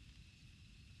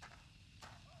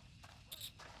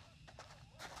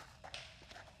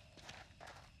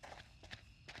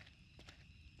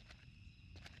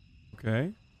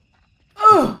 Okay.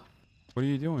 Ugh! What are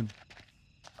you doing?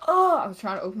 Oh, I was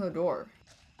trying to open the door.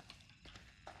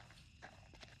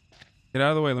 Get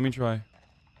out of the way. Let me try.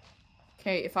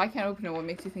 Okay, if I can't open it, what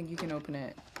makes you think you can open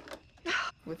it?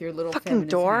 With your little fucking feminist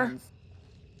door. hands.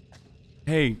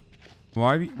 Hey,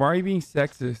 why are you being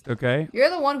sexist? Okay. You're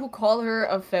the one who called her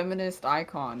a feminist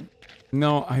icon.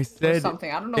 No, I said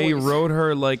something. I don't know they what you wrote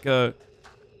her like a.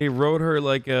 They wrote her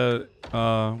like a.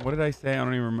 What did I say? I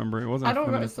don't even remember. It wasn't I a don't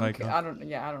remember. feminist icon. I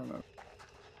don't remember.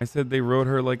 I said they wrote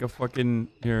her like a fucking.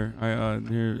 Here,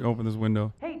 here. Open this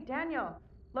window. Hey, Daniel,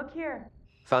 look here.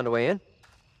 Found a way in?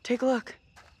 Take a look.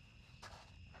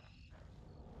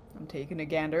 I'm taking a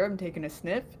gander. I'm taking a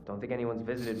sniff. Don't think anyone's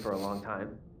visited for a long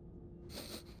time.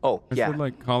 Oh, I yeah. said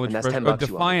like college And that's freshman. $10 you owe.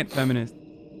 Defiant feminist.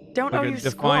 Don't like owe a you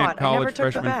defiant squat. I never college took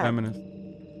the freshman bet. feminist.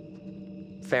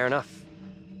 Fair enough.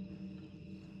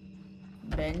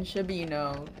 Ben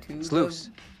Shabino to It's the... loose.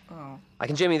 Oh, I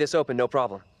can jimmy this open, no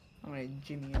problem. I'm gonna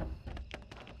jimmy it.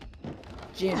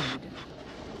 Jimmied.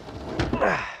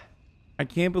 I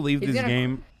can't believe this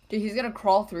game. Dude, he's gonna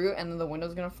crawl through and then the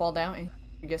window's gonna fall down and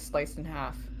he gets sliced in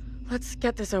half. Let's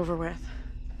get this over with.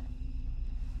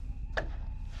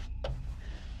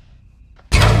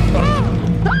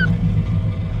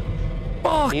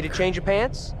 Need to change your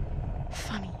pants?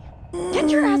 Funny. Get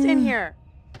your ass in here.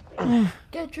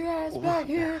 Get your ass back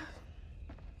here.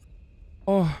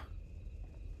 Oh.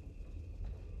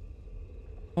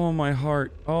 Oh, my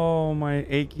heart. Oh, my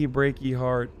achy, breaky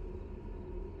heart.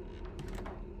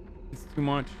 It's too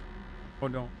much. Oh,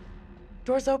 don't.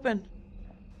 Door's open.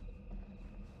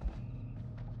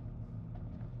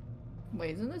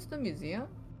 Wait, isn't this the museum?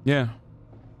 Yeah.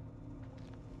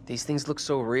 These things look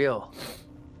so real.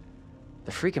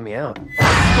 They're freaking me out.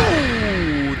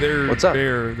 Oh, they're What's up?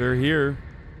 They're here.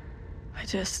 I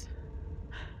just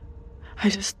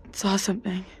saw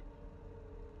something.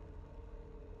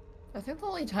 I think the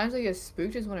only times I get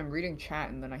spooked is when I'm reading chat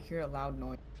and then I hear a loud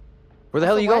noise. Where the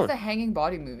hell are you Why going? is the hanging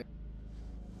body moving?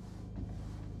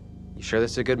 You sure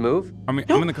this is a good move? I mean,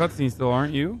 I'm in the cutscene still,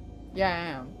 aren't you? Yeah, I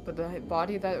am. But the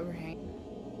body that we're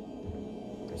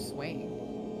hanging, they're swaying.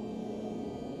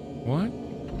 What?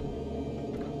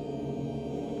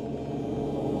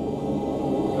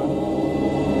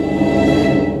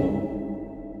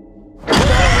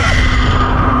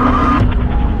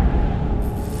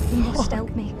 You must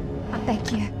help me. I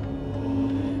beg you.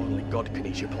 Only God can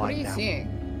ease your What are plight you now.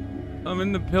 seeing? I'm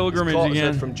in the pilgrimage This court has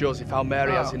again. heard from Joseph how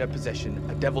Mary has Oh. in her possession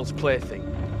a devil's plaything,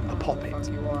 a puppet. Fuck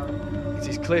you are. It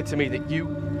is clear to me that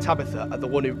you, Tabitha, are the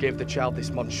one who gave the child this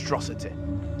monstrosity.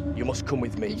 You must come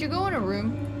with me. Did you go in a room?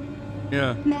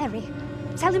 Yeah. Mary,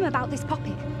 tell him about this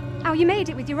puppet. How you made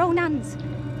it with your own hands.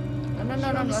 No, You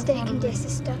are that's mistaken, not a dear room.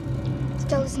 sister.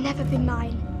 Stella's never been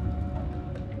mine.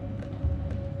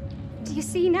 Do you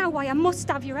see now why I must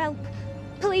have your help?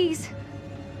 Please.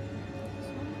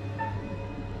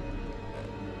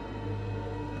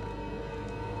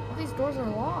 All these doors are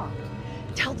locked.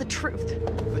 Tell the truth.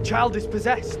 The child is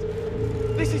possessed.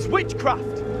 This is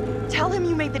witchcraft. Tell him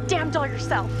you made the damn doll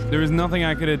yourself. There was nothing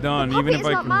I could have done, The even puppet if is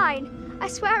I not could. mine. I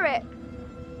swear it.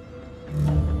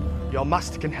 Your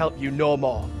master can help you no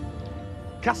more.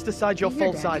 Cast aside your You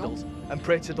hear false Daniel? idols and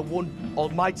pray to the one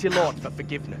Almighty Lord for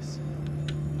forgiveness.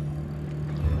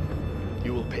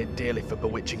 You will pay dearly for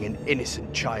bewitching an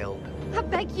innocent child. I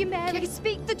beg you, Mary,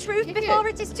 speak the truth Kick before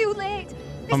it. it is too late.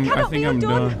 This I cannot think be I'm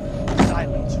undone. done.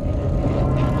 Silence.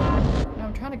 No,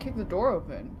 I'm trying to kick the door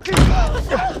open.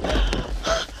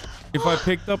 If I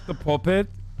picked up the puppet,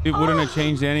 it wouldn't have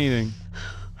changed anything.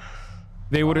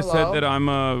 They would have said Hello? that I'm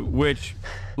a witch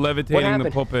levitating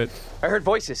the puppet. I heard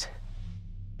voices.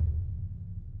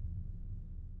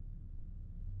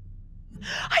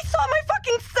 I saw my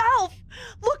fucking self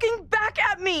looking back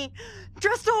at me,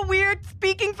 dressed all weird,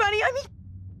 speaking funny. I mean,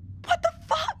 what the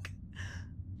fuck?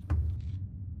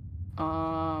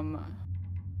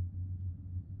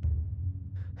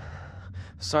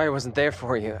 Sorry I wasn't there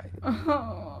for you.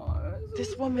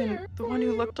 This woman, the one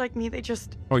who looked like me, they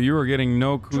just Oh, you were getting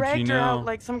no coochie dragged her now. out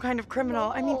like some kind of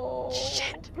criminal. I mean,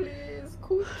 shit. Please,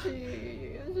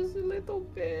 coochie. Just a little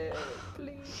bit.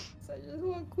 Please. I just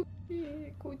want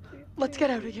coochie. Coochie. Let's get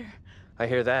out of here. I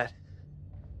hear that.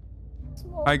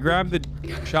 I grabbed the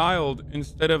child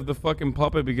instead of the fucking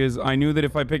puppet because I knew that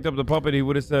if I picked up the puppet, he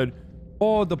would have said,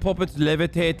 "Oh, the puppet's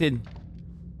levitating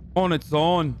on its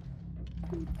own."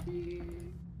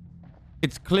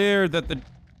 It's clear that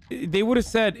they would have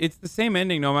said it's the same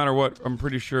ending no matter what. I'm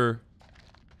pretty sure.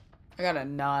 I got a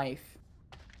knife.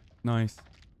 Nice.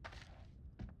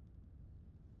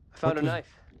 I found a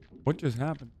knife. What just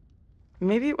happened?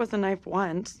 Maybe it was a knife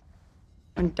once,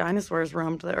 when dinosaurs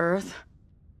roamed the earth.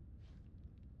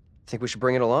 Think we should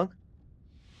bring it along?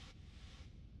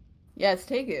 Yes,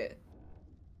 take it.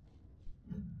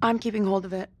 I'm keeping hold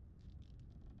of it.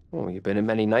 Oh, you been in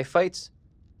many knife fights?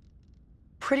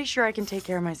 Pretty sure I can take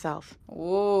care of myself.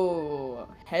 Whoa.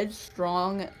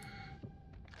 Headstrong.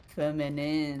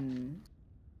 Feminine.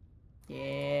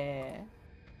 Yeah.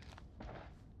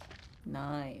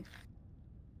 Knife.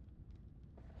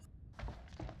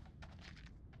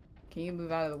 Can you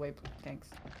move out of the way, please? Thanks.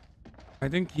 I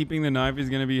think keeping the knife is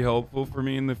going to be helpful for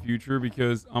me in the future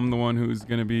because I'm the one who's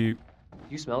going to be...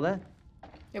 You smell that?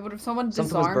 Yeah, but if someone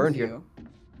Something was disarms burned you... here.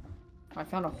 I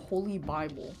found a holy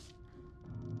Bible.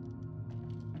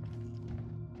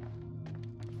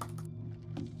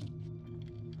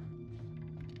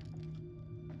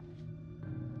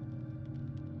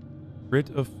 Writ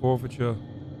of forfeiture.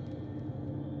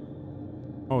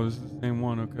 Oh, this is the same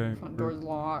one. Okay. Front door's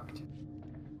locked.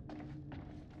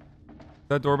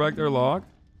 That door back there locked?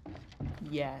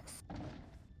 Yes.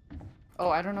 Oh,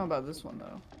 I don't know about this one,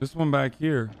 though. This one back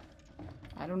here.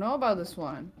 I don't know about this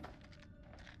one.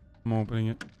 I'm opening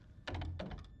it.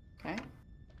 Okay.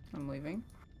 I'm leaving.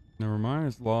 Never mind,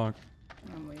 it's locked.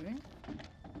 I'm leaving.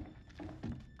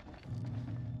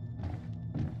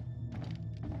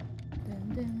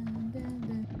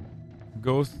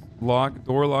 Ghost lock,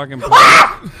 door lock, and...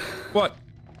 What?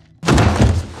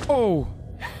 Oh!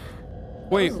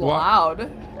 Wait, that was what? Loud.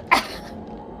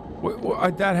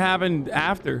 What? That happened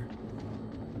after.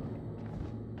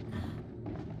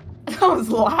 That was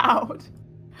loud.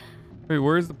 Wait,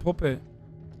 where's the puppet?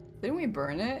 Didn't we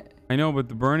burn it? I know, but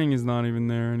the burning is not even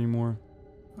there anymore.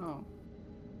 Oh.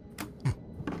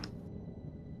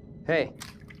 Hey,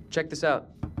 check this out.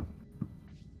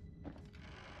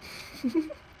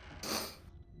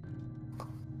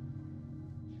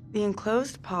 The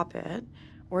enclosed puppet,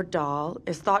 or doll,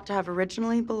 is thought to have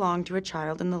originally belonged to a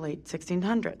child in the late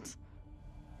 1600s.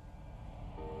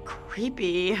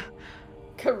 Creepy.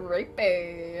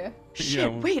 Creepy.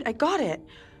 Shit, wait, I got it.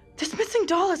 This missing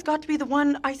doll has got to be the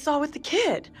one I saw with the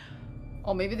kid.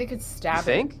 Oh, maybe they could stab You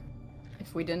think? it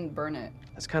if we didn't burn it.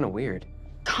 That's kind of weird.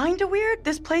 Kinda weird?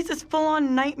 This place is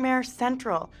full-on Nightmare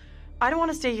Central. I don't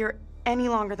want to stay here any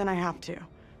longer than I have to.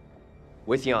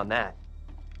 With you on that.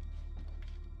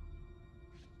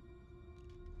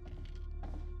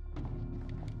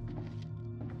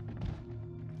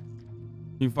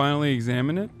 You finally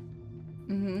examine it?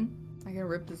 Mm-hmm. I can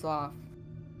rip this off.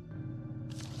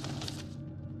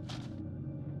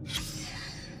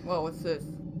 Whoa, what's this?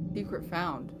 Secret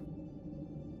found.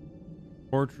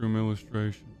 Courtroom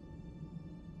illustration.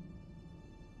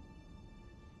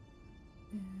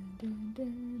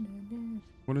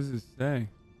 What does it say?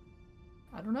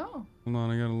 I don't know. Hold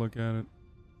on, I gotta look at it.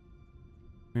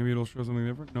 Maybe it'll show something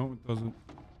different? No, it doesn't.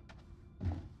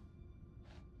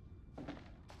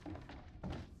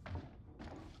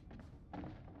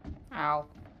 Ow.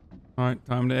 Alright,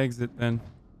 time to exit then.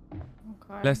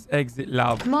 Okay. Let's exit,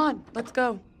 love. Come on, let's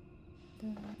go.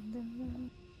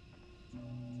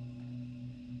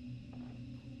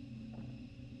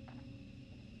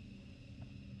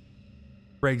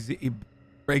 Brexit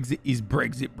is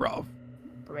Brexit, bruv.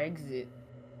 Brexit.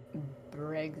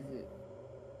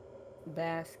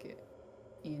 Basket.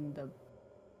 In the...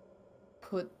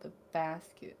 Put the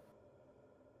basket.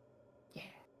 Yeah.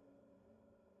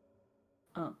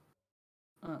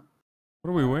 What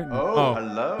are we waiting? Oh,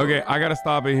 hello. Okay, I gotta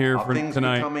stop it here Are for things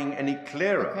tonight. becoming any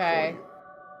clearer? Okay.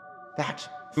 That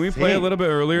Can we play a thing, little bit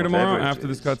earlier tomorrow whatever it after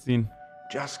this is, cutscene?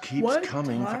 just keeps What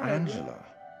coming for time? Angela.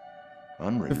 To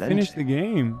Unrelenting. finish the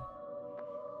game.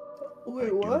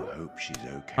 Wait, what? I hope she's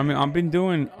okay. I mean,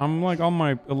 I'm like on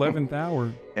my 11th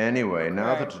hour. Anyway,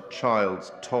 now that a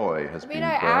child's toy has been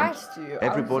burnt, asked you.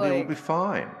 everybody will like, be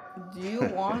fine. Do you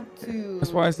want to...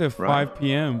 That's why I said 5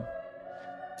 p.m.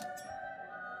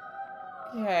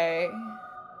 Okay.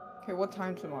 Okay, what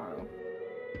time tomorrow?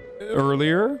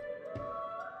 Earlier?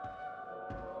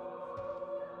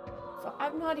 So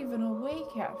I'm not even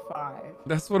awake at 5.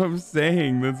 That's what I'm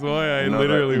saying. That's why I Another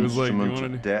literally was like, you instrument want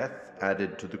of to... death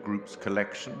added to the group's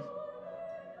collection.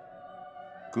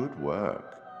 Good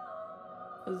work.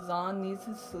 Hasan needs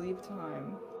his sleep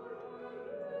time.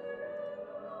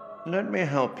 Let me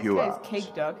help you This guy's out.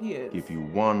 caked up, he is. Give you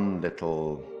one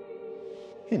little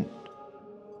hint.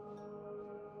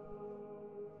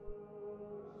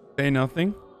 Say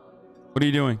nothing? What are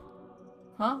you doing?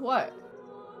 Huh? What?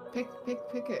 Pick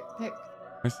it.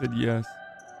 I said yes.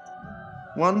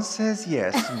 One says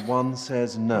yes and one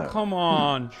says no. Oh, come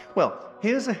on. Well,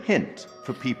 here's a hint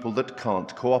for people that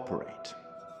can't cooperate.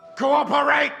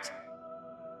 Cooperate!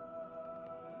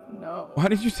 No. Why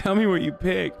did you tell me what you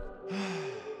picked?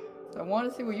 I want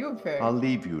to see what you pick. I'll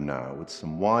leave you now with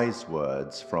some wise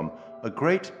words from a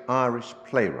great Irish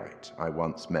playwright I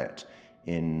once met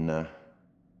in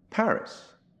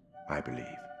Paris, I believe.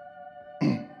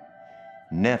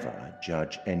 Never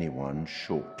judge anyone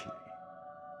shortly.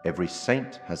 Every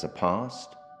saint has a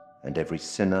past, and every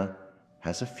sinner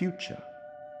has a future.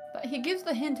 But he gives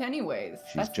the hint anyways.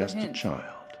 She's just a child.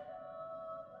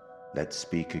 Let's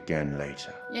speak again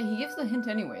later. Yeah, he gives the hint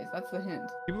anyways. That's the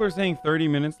hint. People are saying 30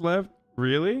 minutes left?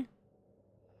 Really?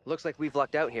 Looks like we've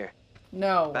lucked out here.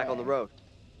 No Back way. on the road.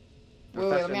 Wait,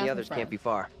 Professor let me and the ask others my can't friend. be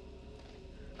far.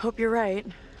 Hope you're right.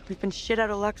 We've been shit out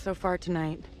of luck so far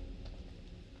tonight.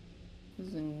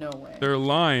 There's no way. They're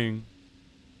lying.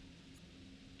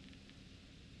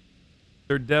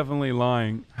 They're definitely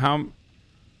lying. How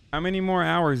many more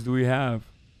hours do we have?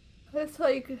 It's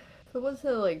like, what's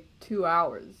it, like 2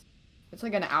 hours? It's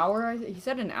like an hour? He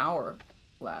said an hour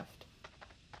left.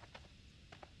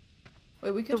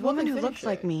 Wait, we could The woman who finish looks it.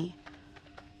 like me.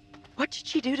 What did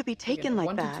she do to be taken like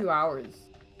 1 that? to 2 hours.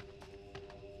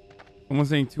 Someone's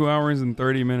saying 2 hours and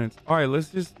 30 minutes. All right, let's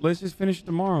just finish it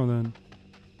tomorrow then.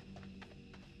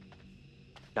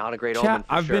 Not a great Chat, omen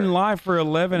for I've sure. been live for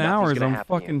 11 Nothing's hours. gonna I'm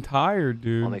happen fucking tired,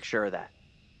 dude. I'll make sure of that.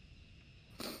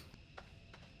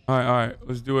 All right,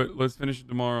 let's do it. Let's finish it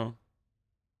tomorrow.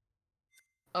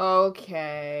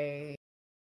 Okay.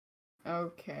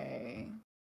 Okay.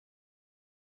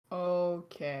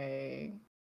 Okay.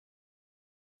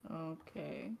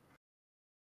 Okay.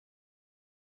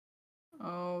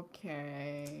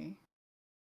 Okay.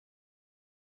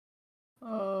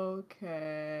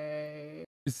 Okay.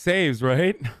 It saves,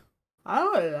 right? I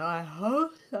don't know. I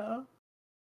hope so.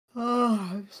 Oh,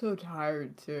 I'm so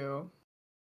tired too.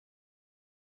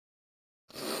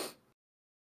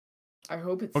 I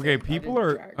hope it's Okay, safe. people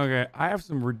are okay. I have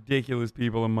some ridiculous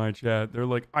people in my chat. They're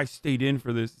like, I stayed in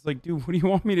for this. It's like, dude, what do you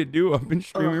want me to do? I've been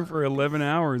streaming for 11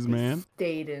 hours, man.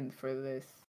 Stayed in for this.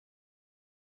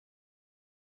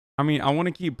 I mean, I want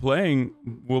to keep playing.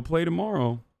 We'll play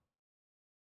tomorrow.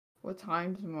 What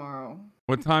time tomorrow?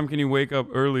 What time can you wake up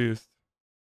earliest?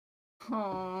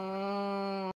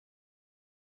 Oh.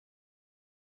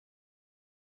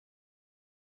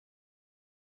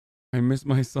 I miss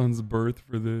my son's birth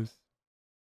for this.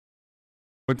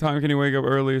 What time can you wake up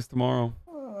earliest tomorrow?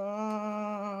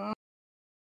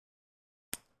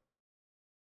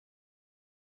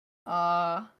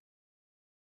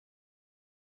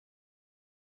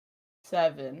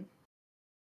 7.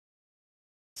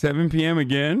 7 p.m.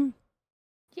 again?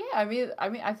 Yeah, I mean,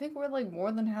 I think we're like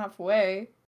more than halfway.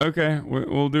 Okay,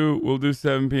 we'll do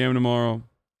 7 p.m. tomorrow.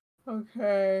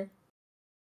 Okay.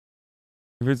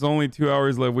 If it's only 2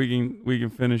 hours left, we can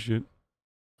finish it.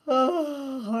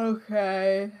 Oh,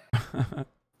 okay.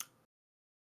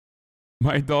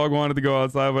 My dog wanted to go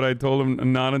outside, but I told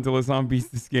him not until Hasan beats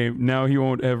this game. Now he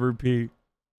won't ever pee.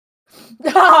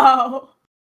 No.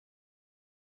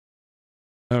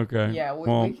 Okay. Yeah, we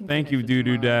well, can thank you, finish it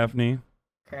Doo tomorrow. Daphne.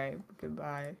 Okay.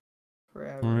 Goodbye.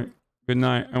 Forever. All right. Good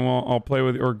night, and I'll play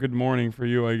with, or good morning for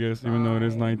you, I guess, even though it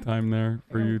is nighttime there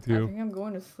for you I too. think I'm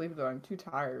going to sleep though. I'm too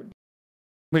tired.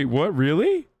 Wait, what?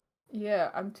 Really? Yeah,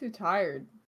 I'm too tired.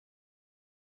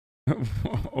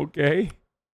 Okay.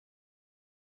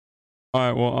 All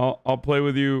right. Well, I'll play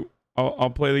with you. I'll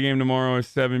play the game tomorrow at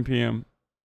 7 p.m.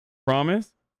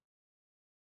 Promise?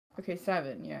 Okay,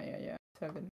 7. Yeah.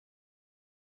 7.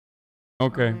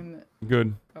 Okay.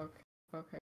 Good.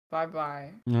 Okay.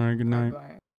 Bye-bye. All right. Good night.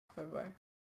 Bye-bye.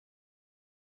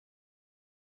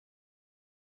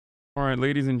 All right,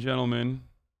 ladies and gentlemen.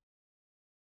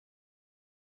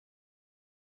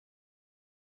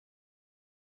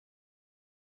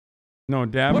 No,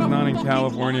 Daph is not in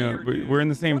California. We're in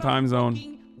the same time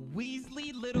zone.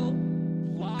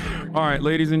 All right,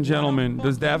 ladies and gentlemen,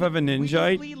 does Daph have a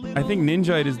ninjite? I think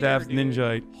ninjite is Daph's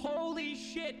ninjite. Holy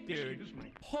shit, dude.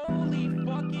 Holy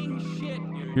fucking shit,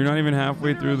 dude. You're not even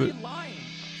halfway through the... Lying.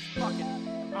 Fuck it.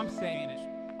 I'm saying it.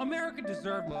 America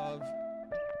deserves love.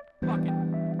 Fuck it.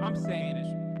 I'm saying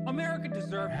it. America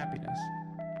deserves happiness.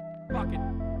 Fuck it.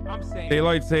 I'm saying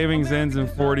Daylight savings ends in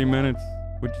 40 minutes,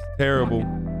 which is terrible.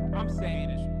 I'm saying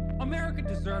it. America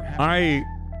deserves happiness.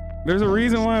 There's a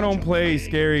reason why I don't play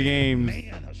scary games,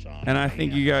 and I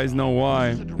think you guys know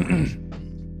why.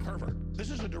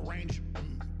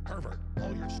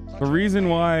 The reason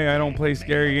why I don't play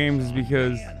scary games is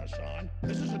because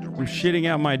I'm shitting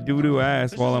out my doo-doo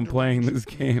ass while I'm playing this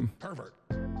game.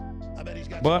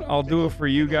 But I'll do it for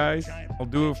you guys. I'll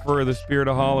do it for the spirit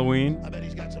of Halloween.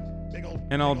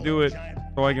 And I'll do it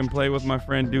so I can play with my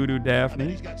friend Doo-Doo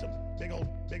Daphne.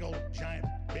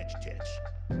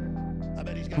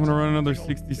 I'm gonna run another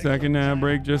 60-second ad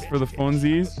break just for the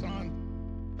funsies.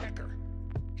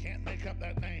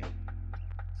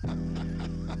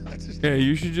 Yeah,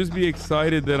 you should just be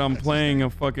excited that I'm playing a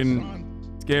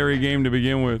fucking scary game to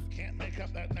begin with.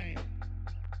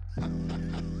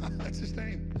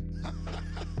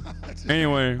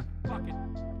 Anyway,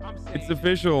 it's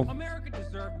official.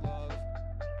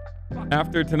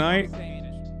 After tonight,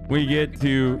 we get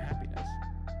to...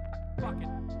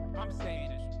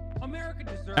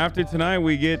 After tonight,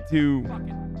 we get to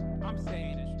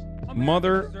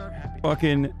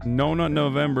motherfucking No Nut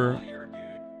November.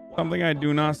 Something I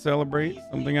do not celebrate.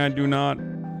 Something I do not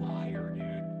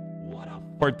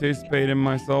participate in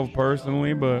myself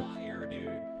personally, but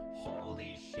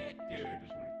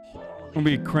I'll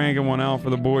be cranking one out for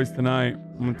the boys tonight.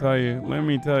 I'm gonna tell you. Let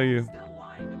me tell you.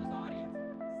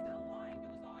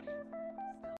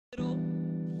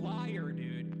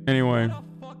 Anyway.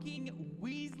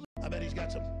 I bet he's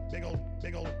got some big old,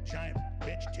 giant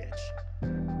bitch tits.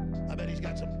 I bet he's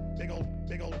got some big old,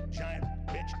 giant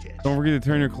bitch tits. Don't forget to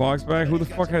turn your clocks back. Who the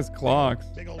fuck has clocks?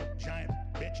 Big old, giant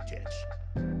bitch tits.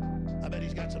 I bet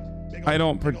he's got some big old, I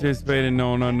don't participate in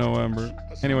No Nut November.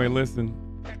 Anyway, listen.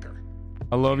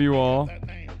 I love you all.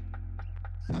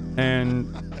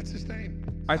 And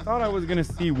I thought I was going to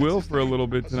see Will for a little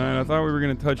bit tonight. I thought we were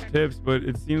going to touch tips, but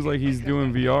it seems like he's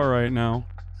doing VR right now.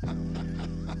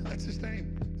 That's his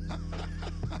name.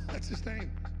 That's his name.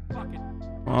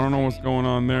 I don't know what's going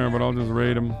on there, but I'll just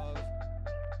raid him.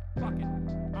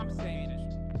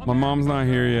 My mom's not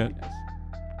here yet.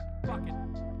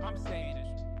 I'm saying it.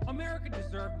 America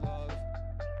deserves love.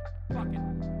 Fuck it.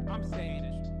 I'm saying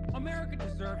it. America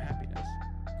deserves happiness.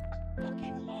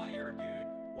 Fucking liar, dude.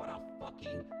 What a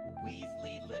fucking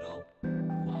Weasley little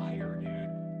liar, dude.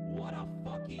 What a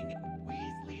fucking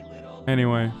Weasley little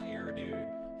Anyway,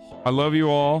 I love you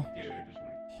all.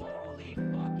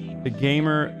 The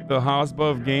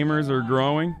Hasba of gamers are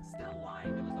growing,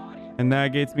 and that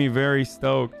gets me very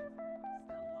stoked.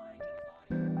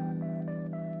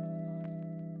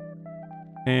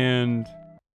 And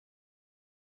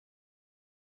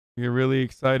I get really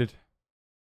excited.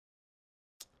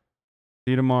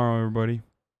 See you tomorrow, everybody.